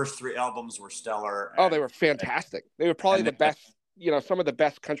 The first 3 albums were stellar. Oh, they were fantastic. They were probably the best, you know, some of the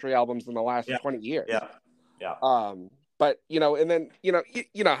best country albums in the last 20 years. Yeah. But, you know, and then, you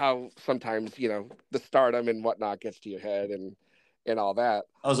know how sometimes, you know, the stardom and whatnot gets to your head and all that.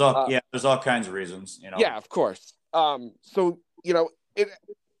 There's all kinds of reasons, you know. Yeah, of course. So, you know,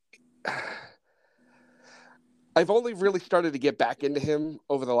 I've only really started to get back into him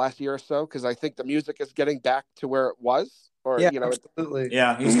over the last year or so because I think the music is getting back to where it was. Or, yeah, you know, absolutely.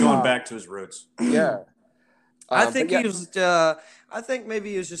 Yeah, he's going back to his roots. Yeah. I think he was. I think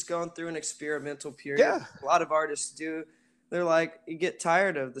maybe he was just going through an experimental period. Yeah. A lot of artists do. They're like, you get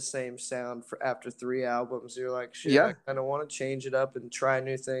tired of the same sound after 3 albums. You're like, shit, I kind of want to change it up and try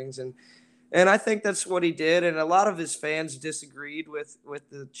new things. And I think that's what he did. And a lot of his fans disagreed with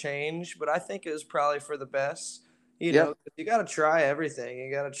the change, but I think it was probably for the best. You know, you got to try everything. You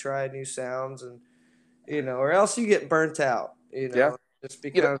got to try new sounds, and you know, or else you get burnt out. You know, just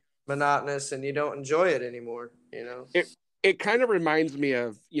becomes monotonous, and you don't enjoy it anymore. You know, it kind of reminds me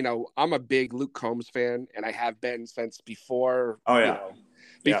of, you know, I'm a big Luke Combs fan, and I have been since before. Oh yeah, you know,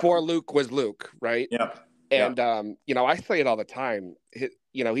 before Luke was Luke, right? Yeah. And you know, I say it all the time.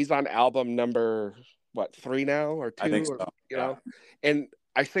 You know, he's on album number 3 now or 2? I think so. You know, and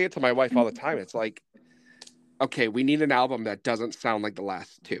I say it to my wife all the time. It's like, okay, we need an album that doesn't sound like the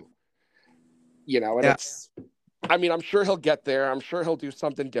last 2. You know, and I mean, I'm sure he'll get there. I'm sure he'll do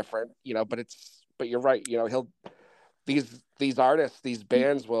something different. You know, but you're right. You know, these artists, these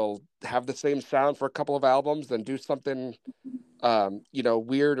bands will have the same sound for a couple of albums, then do something, you know,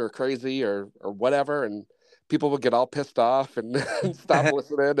 weird or crazy or whatever, and people will get all pissed off and stop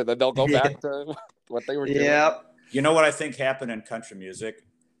listening, and then they'll go back to what they were doing. Yeah. You know what I think happened in country music?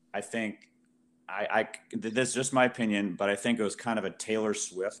 I think this is just my opinion, but I think it was kind of a Taylor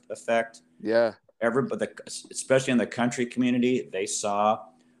Swift effect. Yeah. Everybody, especially in the country community, they saw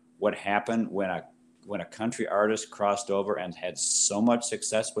what happened when a country artist crossed over and had so much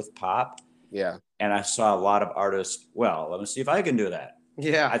success with pop. Yeah. And I saw a lot of artists, well, let me see if I can do that.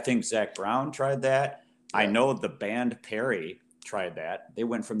 Yeah. I think Zac Brown tried that. I know the band Perry tried that. They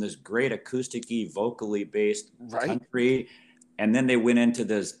went from this great acoustic-y, vocally based country, and then they went into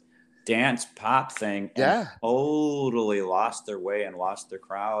this dance pop thing and totally lost their way and lost their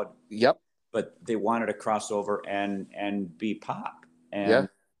crowd. Yep. But they wanted to cross over and be pop. And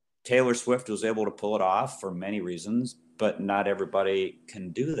Taylor Swift was able to pull it off for many reasons, but not everybody can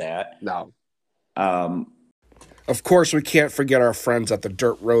do that. No. Of course, we can't forget our friends at the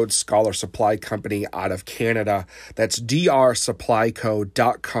Dirt Road Scholar Supply Company out of Canada. That's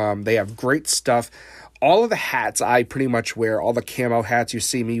drsupplyco.com. They have great stuff. All of the hats I pretty much wear, all the camo hats you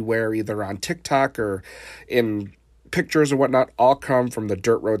see me wear either on TikTok or in pictures or whatnot, all come from the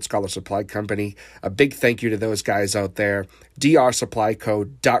Dirt Road Scholar Supply Company. A big thank you to those guys out there.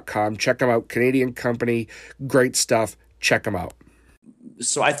 drsupplyco.com. Check them out. Canadian company. Great stuff. Check them out.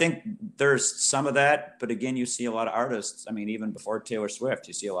 So I think there's some of that, but again, you see a lot of artists. I mean, even before Taylor Swift,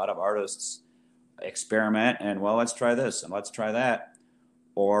 you see a lot of artists experiment and, well, let's try this and let's try that.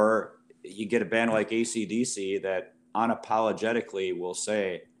 Or you get a band like AC/DC that unapologetically will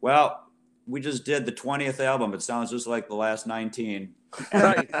say, well, we just did the 20th album. It sounds just like the last 19.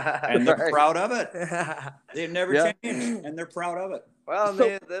 And they're proud of it. They've never changed, and they're proud of it. Well,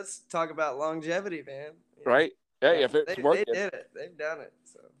 man, let's talk about longevity, man. Right? Hey, if it's working. They did it. They've done it.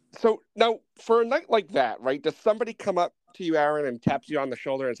 So now, for a night like that, right, does somebody come up to you, Aaron, and taps you on the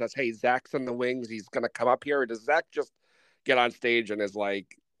shoulder and says, hey, Zach's in the wings, he's going to come up here? Or does Zach just get on stage and is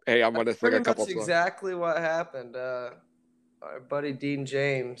like, hey, I'm going to sing a couple songs? That's exactly what happened. Our buddy Dean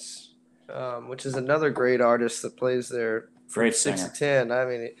James, which is another great artist that plays there. Great 6 singer. to 10. I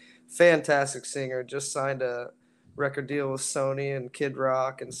mean, fantastic singer. Just signed a record deal with Sony and Kid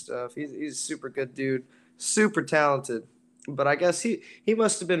Rock and stuff. He's a super good dude. Super talented, but I guess he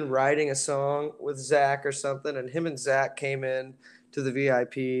must have been writing a song with Zach or something, and him and Zach came in to the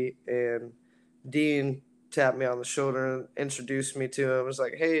VIP, and Dean tapped me on the shoulder and introduced me to him. It was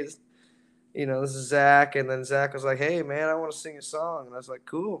like, hey, you know, this is Zach, and then Zach was like, hey, man, I want to sing a song, and I was like,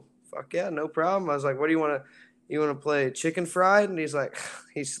 cool, fuck yeah, no problem. I was like, what do you want to, you want to play chicken fried? And he's like,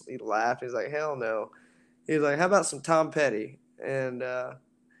 he laughed. He's like, hell no. He's like, how about some Tom Petty? And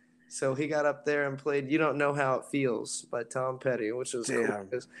so he got up there and played You Don't Know How It Feels by Tom Petty, which was cool.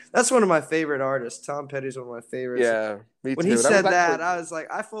 That's one of my favorite artists. Tom Petty's one of my favorites. Yeah, me too. When he said that, I was like,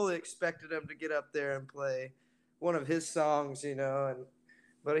 I fully expected him to get up there and play one of his songs, you know,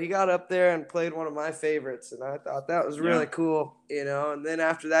 but he got up there and played one of my favorites, and I thought that was really cool, you know. And then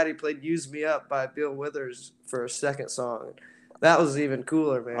after that, he played Use Me Up by Bill Withers for a second song. That was even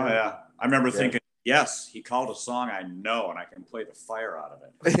cooler, man. Oh, yeah. I remember thinking, yes, he called a song I know, and I can play the fire out of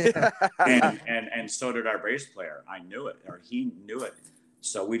it. and so did our bass player. I knew it, or he knew it.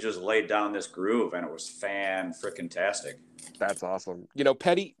 So we just laid down this groove, and it was fan-frickin-tastic. That's awesome. You know,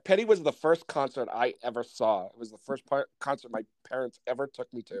 Petty was the first concert I ever saw. It was the first concert my parents ever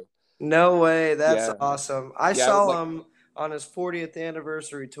took me to. No way. That's awesome. I saw him on his 40th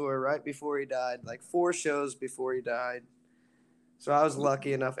anniversary tour right before he died, like 4 shows before he died. So I was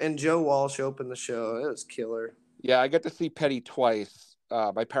lucky enough. And Joe Walsh opened the show. It was killer. Yeah, I got to see Petty twice.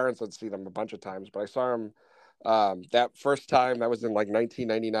 My parents had seen him a bunch of times, but I saw him that first time. That was in like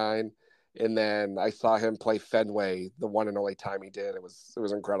 1999. And then I saw him play Fenway the one and only time he did. It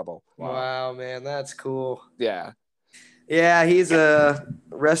was incredible. Wow, man. That's cool. Yeah. Yeah, he's a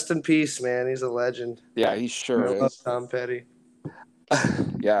rest in peace, man. He's a legend. Yeah, he sure is. Love Tom Petty.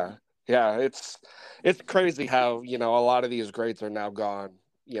 Yeah. Yeah, it's crazy how, you know, a lot of these greats are now gone,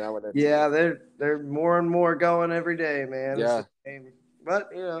 you know. And they're more and more going every day, man. Yeah. But,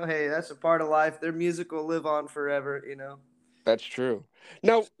 you know, hey, that's a part of life. Their music will live on forever, you know. That's true.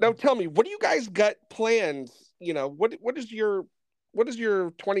 Now tell me, what do you guys got planned? You know, what is your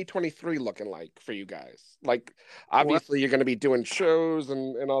 2023 looking like for you guys? Like, obviously you're going to be doing shows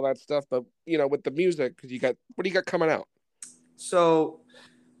and all that stuff, but, you know, with the music, because what do you got coming out? So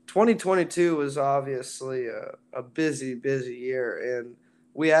 2022 was obviously a busy year, and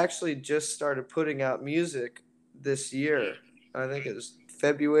we actually just started putting out music this year. I think it was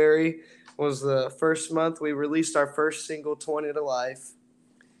February was the first month we released our first single, 20 to Life.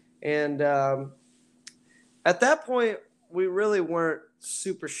 And at that point, we really weren't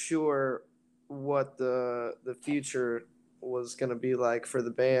super sure what the future was going to be like for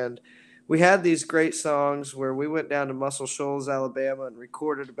the band. We had these great songs where we went down to Muscle Shoals, Alabama, and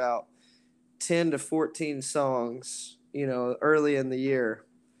recorded about 10 to 14 songs, you know, early in the year.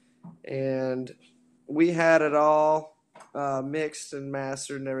 And we had it all mixed and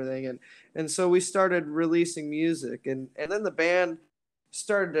mastered and everything. And so we started releasing music. And then the band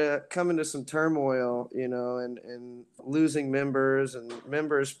started to come into some turmoil, you know, and losing members and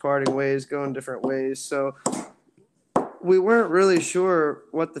members parting ways, going different ways. So we weren't really sure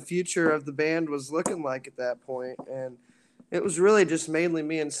what the future of the band was looking like at that point. And it was really just mainly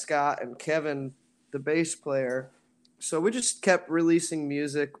me and Scott and Kevin, the bass player. So we just kept releasing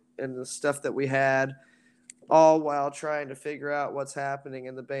music and the stuff that we had, all while trying to figure out what's happening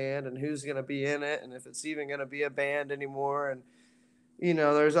in the band and who's going to be in it and if it's even going to be a band anymore. And, you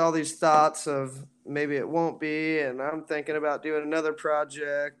know, there's all these thoughts of maybe it won't be, and I'm thinking about doing another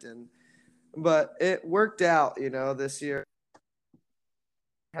project. But it worked out, you know, this year.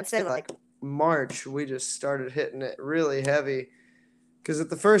 I'd say like March, we just started hitting it really heavy, because at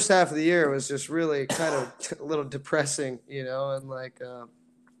the first half of the year it was just really kind of a little depressing, you know, and like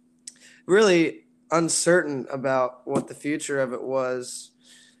really uncertain about what the future of it was.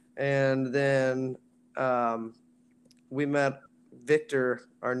 And then we met Victor,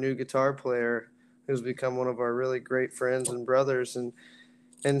 our new guitar player, who's become one of our really great friends and brothers.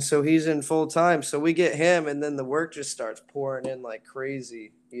 And so he's in full time. So we get him, and then the work just starts pouring in like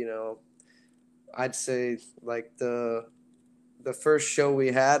crazy, you know. I'd say like the first show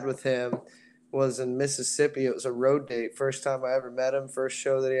we had with him was in Mississippi. It was a road date. First time I ever met him. First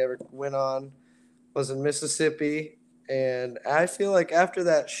show that he ever went on was in Mississippi. And I feel like after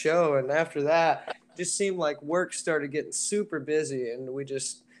that show and after that, it just seemed like work started getting super busy, and we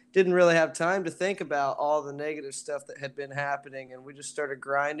just didn't really have time to think about all the negative stuff that had been happening. And we just started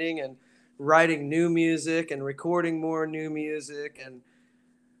grinding and writing new music and recording more new music. And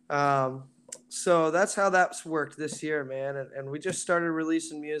so that's how that's worked this year, man. And we just started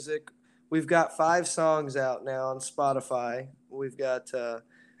releasing music. We've got 5 songs out now on Spotify. We've got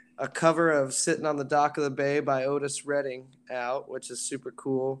a cover of Sitting on the Dock of the Bay by Otis Redding out, which is super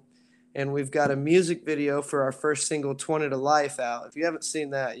cool. And we've got a music video for our first single, 20 to Life, out. If you haven't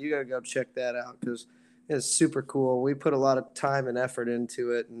seen that, you got to go check that out, because it's super cool. We put a lot of time and effort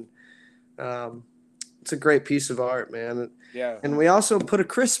into it, and it's a great piece of art, man. Yeah. And we also put a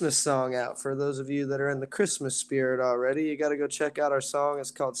Christmas song out for those of you that are in the Christmas spirit already. You got to go check out our song.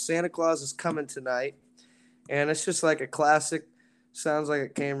 It's called Santa Claus is Coming Tonight. And it's just like a classic. Sounds like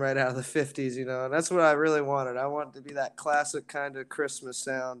it came right out of the 50s, you know, and that's what I really wanted. I want it to be that classic kind of Christmas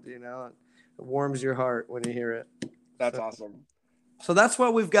sound, you know. It warms your heart when you hear it. That's awesome. So that's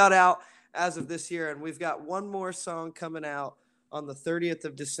what we've got out as of this year. And we've got one more song coming out on the 30th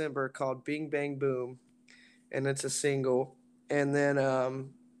of December called Bing Bang Boom. And it's a single. And then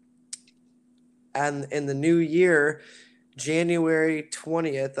and in the new year, January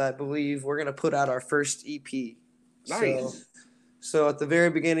 20th, I believe, we're going to put out our first EP. Nice. So at the very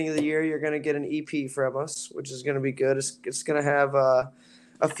beginning of the year, you're going to get an EP from us, which is going to be good. It's going to have a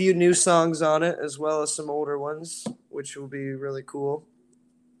few new songs on it, as well as some older ones, which will be really cool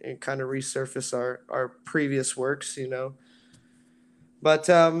and kind of resurface our previous works, you know. But,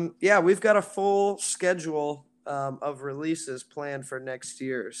 yeah, we've got a full schedule of releases planned for next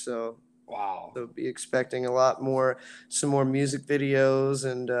year. So Wow. they'll be expecting a lot more, some more music videos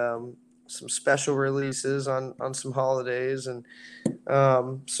and some special releases on some holidays and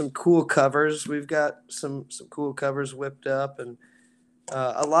some cool covers. We've got some cool covers whipped up and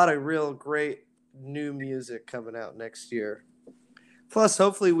a lot of real great new music coming out next year. Plus,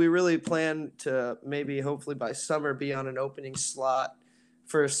 hopefully, we really plan to hopefully by summer be on an opening slot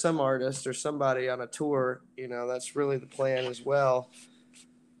for some artist or somebody on a tour. You know, that's really the plan as well.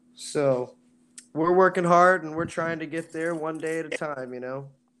 So we're working hard and we're trying to get there one day at a time, you know.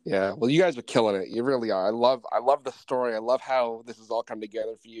 Yeah, well, you guys are killing it. You really are. I love the story. I love how this has all come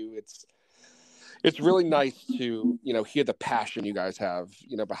together for you. It's really nice to, you know, hear the passion you guys have,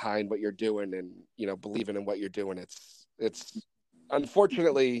 you know, behind what you're doing and, you know, believing in what you're doing. It's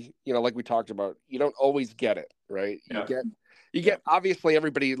unfortunately, you know, like we talked about, you don't always get it, right? You get obviously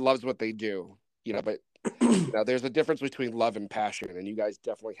everybody loves what they do, you know, but you know, there's a difference between love and passion, and you guys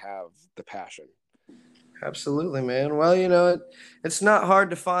definitely have the passion. Absolutely, man. Well, you know, it's not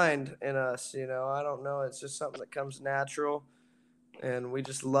hard to find in us, you know. I don't know. It's just something that comes natural, and we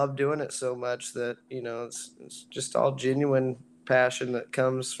just love doing it so much that, you know, it's just all genuine passion that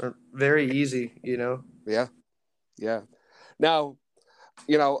comes from very easy, you know. Yeah. Yeah. Now,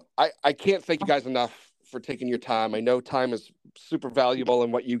 you know, I can't thank you guys enough for taking your time. I know time is super valuable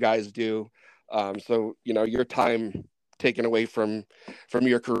in what you guys do. So, you know, your time taken away from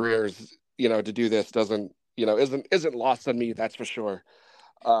your careers, you know, to do this isn't lost on me. That's for sure.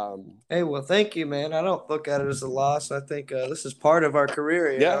 Hey, well, thank you, man. I don't look at it as a loss. I think this is part of our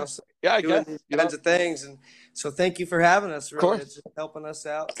career, you know. So yeah, I doing guess these kinds of things, and so thank you for having us. Really, it's just helping us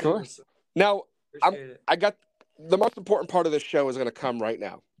out. Of course. So Now, appreciate it. I got the most important part of this show is going to come right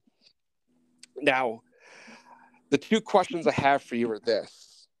now. Now, the two questions I have for you are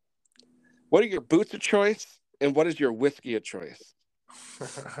this: what are your boots of choice, and what is your whiskey of choice?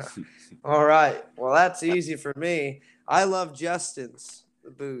 All right. Well, that's easy for me. I love Justin's,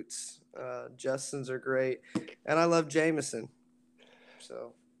 the boots. Justin's are great. And I love Jameson.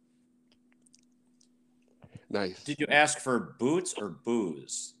 So nice. Did you ask for boots or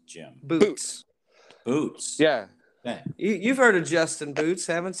booze, Jim? Boots. Boots. Yeah. Okay. You've heard of Justin boots,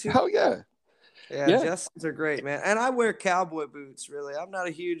 haven't you? Hell yeah. Yeah, Yeah. Justin's are great, man. And I wear cowboy boots, really. I'm not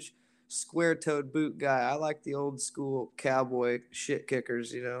a huge square-toed boot guy. I like the old school cowboy shit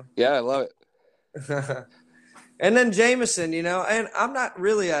kickers, you know. Yeah, I love it. And then Jameson, you know, and I'm not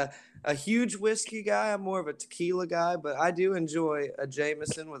really a huge whiskey guy. I'm more of a tequila guy, but I do enjoy a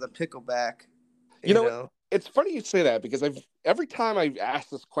Jameson with a pickleback. You know, it's funny you say that because every time I've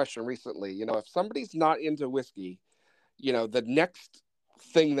asked this question recently, you know, if somebody's not into whiskey, you know, the next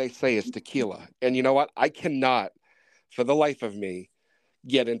thing they say is tequila. And you know what? I cannot, for the life of me,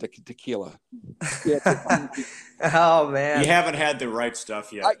 get into tequila. Oh, man. You haven't had the right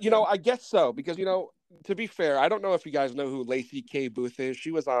stuff yet. I guess so, because, you know, to be fair, I don't know if you guys know who Lacey K. Booth is. She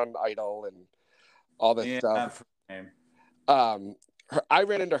was on Idol and all this stuff. I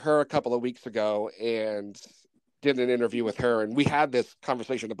ran into her a couple of weeks ago and did an interview with her, and we had this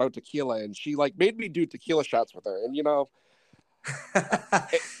conversation about tequila, and she like made me do tequila shots with her. And you know,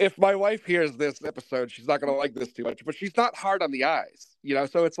 if my wife hears this episode, she's not going to like this too much, but she's not hard on the eyes, you know?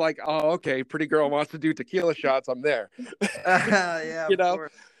 So it's like, oh, okay, pretty girl wants to do tequila shots. I'm there. Yeah, you know,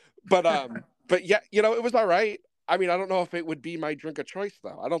 but yeah, you know, it was all right. I mean, I don't know if it would be my drink of choice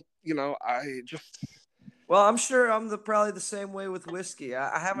though. I don't, you know, well, I'm sure I'm probably the same way with whiskey.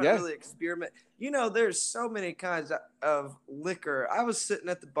 I haven't really experimented. You know, there's so many kinds of liquor. I was sitting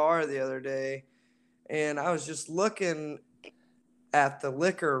at the bar the other day and I was just looking at the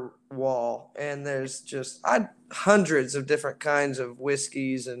liquor wall, and there's just hundreds of different kinds of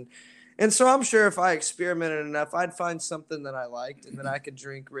whiskeys, and so I'm sure if I experimented enough, I'd find something that I liked and that I could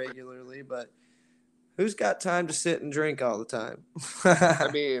drink regularly. But who's got time to sit and drink all the time? I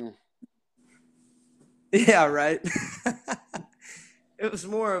mean, Yeah, right. It was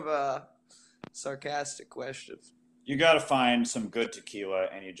more of a sarcastic question. You got to find some good tequila,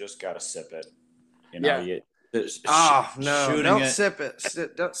 and you just got to sip it. You know, Yeah. Oh, no. shooting Don't it. sip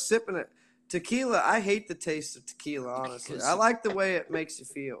it. Don't sipping it. Tequila, I hate the taste of tequila, honestly. I like the way it makes you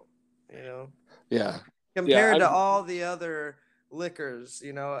feel, you know. Yeah. Compared to I'm- all the other liquors,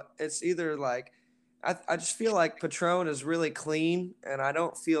 you know, it's either like I just feel like Patron is really clean and I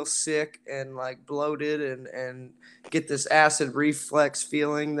don't feel sick and like bloated and get this acid reflex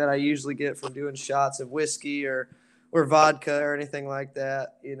feeling that I usually get from doing shots of whiskey or vodka or anything like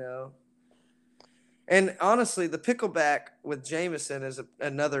that, you know. And honestly, the pickleback with Jameson is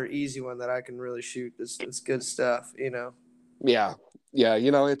another easy one that I can really shoot. It's good stuff, you know. Yeah. Yeah,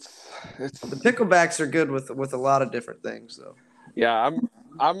 you know, it's The picklebacks are good with a lot of different things, though. yeah,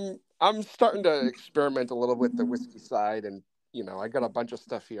 I'm starting to experiment a little with the whiskey side, and you know, I got a bunch of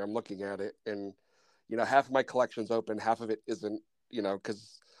stuff here. I'm looking at it, and you know, half of my collection's open, half of it isn't. You know,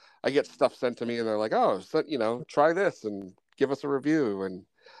 because I get stuff sent to me, and they're like, "Oh, so, you know, try this and give us a review."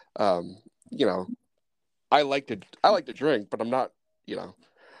 And you know, I like to drink, but I'm not, you know,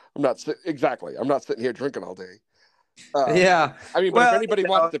 I'm not sitting here drinking all day. Yeah. I mean, but if anybody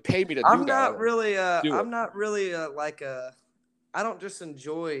wants to pay me to do I'm that, not really do I'm it. not really like I don't just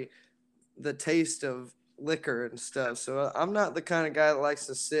enjoy the taste of liquor and stuff. So I'm not the kind of guy that likes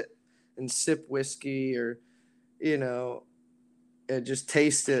to sit and sip whiskey or, you know, and just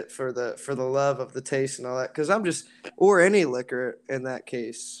taste it for the love of the taste and all that. Because I'm just, or any liquor in that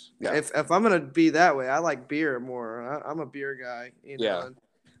case. Yeah. If I'm gonna be that way, I like beer more. I'm a beer guy, you know. Yeah. And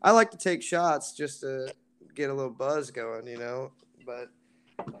I like to take shots just to get a little buzz going, you know. But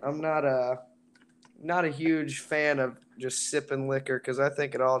I'm not a huge fan of just sipping liquor because I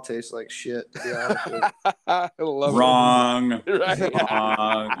think it all tastes like shit. To be honest with you. I love Wrong. it. Right.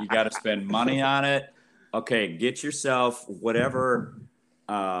 Wrong. You got to spend money on it. Okay, get yourself whatever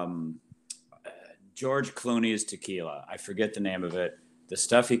George Clooney's tequila. I forget the name of it. The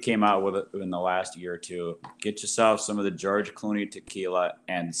stuff he came out with in the last year or two. Get yourself some of the George Clooney tequila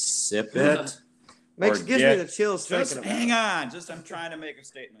and sip it. Gives me the chills Just thinking about hang it. on. I'm trying to make a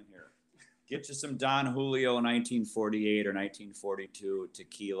statement here. Get you some Don Julio 1948 or 1942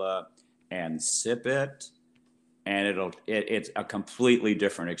 tequila and sip it, and it's a completely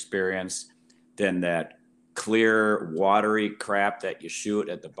different experience than that clear, watery crap that you shoot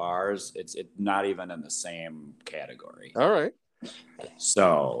at the bars. It's not even in the same category. All right.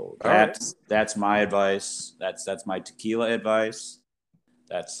 So that's my advice. That's my tequila advice.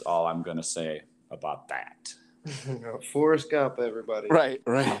 That's all I'm gonna say about that. Forrest Gump, everybody. Right.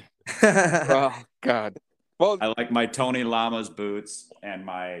 Oh God. Well, I like my Tony Lama's boots and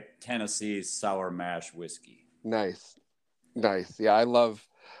my Tennessee sour mash whiskey. nice. Yeah, I love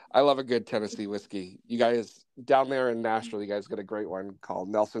a good Tennessee whiskey. You guys down there in Nashville, you guys got a great one called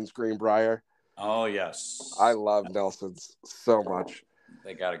Nelson's Greenbrier. Oh, yes. I love Nelson's so much.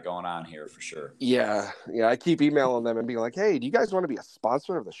 They got it going on here for sure. Yeah. I keep emailing them and being like, "Hey, do you guys want to be a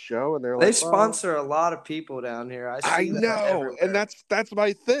sponsor of the show?" And they're like, They sponsor a lot of people down here. I see that know, everywhere. and that's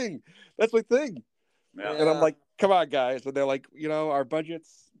my thing. That's my thing. Yeah. And I'm like, "Come on, guys!" And they're like, "You know, our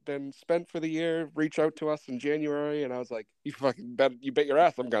budget's been spent for the year. Reach out to us in January." And I was like, "You fucking bet your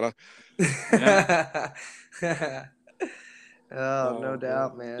ass, I'm gonna." Oh, no man.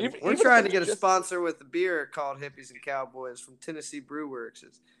 doubt, man. even We're if trying to it's get a just- sponsor with a beer called Hippies and Cowboys from Tennessee Brew Works.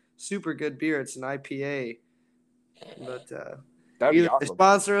 It's super good beer. It's an IPA. But That'd be either they awesome.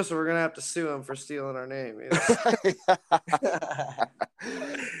 sponsor us or we're going to have to sue them for stealing our name. You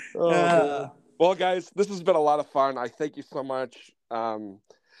know? Man. Well, guys, this has been a lot of fun. I thank you so much.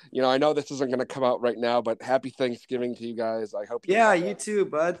 You know, I know this isn't going to come out right now, but happy Thanksgiving to you guys. I hope Yeah, have you too,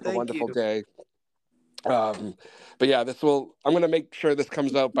 bud. a Thank wonderful you. day. But yeah, I'm going to make sure this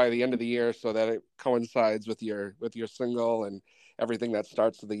comes out by the end of the year so that it coincides with your single and everything that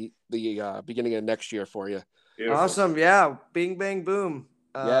starts the beginning of next year for you. Beautiful. Awesome. Yeah. Bing, bang, boom.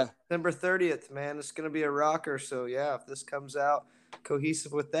 Yeah. December 30th, man. It's going to be a rocker. So, yeah, if this comes out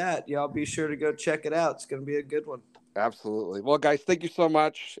cohesive with that, y'all be sure to go check it out. It's going to be a good one. Absolutely. Well, guys, thank you so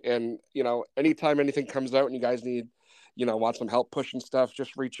much. And, you know, anytime anything comes out and you guys need, you know, want some help pushing stuff,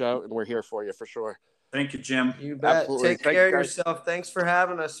 just reach out and we're here for you for sure. Thank you, Jim. You bet. Absolutely. Take Thanks, care of guys. yourself. Thanks for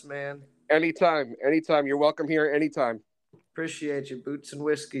having us, man. Anytime. You're welcome here anytime. Appreciate you. Boots and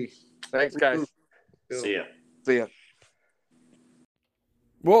whiskey. Thanks, guys. See ya. See ya.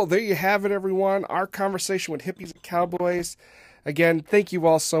 Well, there you have it, everyone. Our conversation with Hippies and Cowboys. Again, thank you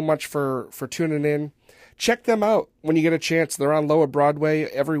all so much for tuning in. Check them out when you get a chance. They're on Lower Broadway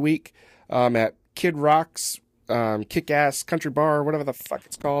every week at Kid Rock's Kick-Ass Country Bar, whatever the fuck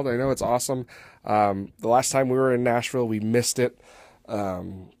it's called. I know it's awesome. The last time we were in Nashville, we missed it.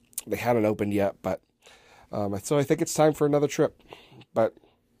 They hadn't opened yet, but so I think it's time for another trip. But,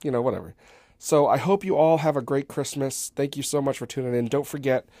 whatever. So I hope you all have a great Christmas. Thank you so much for tuning in. Don't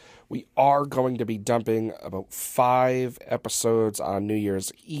forget, we are going to be dumping about 5 episodes on New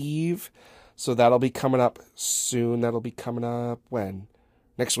Year's Eve. So that'll be coming up soon. That'll be coming up when?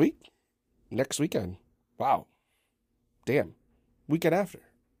 Next week? Next weekend. Wow. Damn. Weekend after.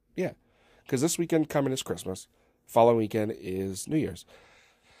 Yeah. Because this weekend coming is Christmas. Following weekend is New Year's.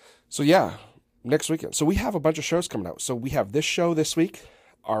 So yeah, next weekend. So we have a bunch of shows coming out. So we have this show this week,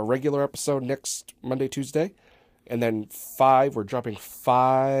 our regular episode next Monday, Tuesday, and then we're dropping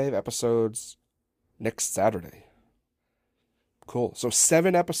 5 episodes next Saturday. Cool. So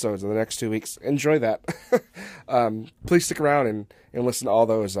 7 episodes in the next 2 weeks. Enjoy that. Please stick around and listen to all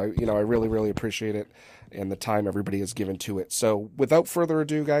those. I really, really appreciate it and the time everybody has given to it. So without further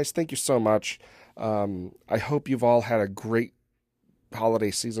ado, guys, thank you so much. I hope you've all had a great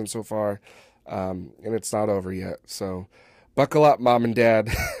holiday season so far. And it's not over yet. So buckle up, Mom and Dad.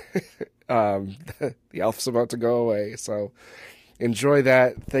 The elf's about to go away. So enjoy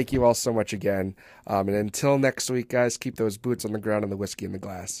that. Thank you all so much again. And until next week, guys, keep those boots on the ground and the whiskey in the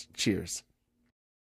glass. Cheers.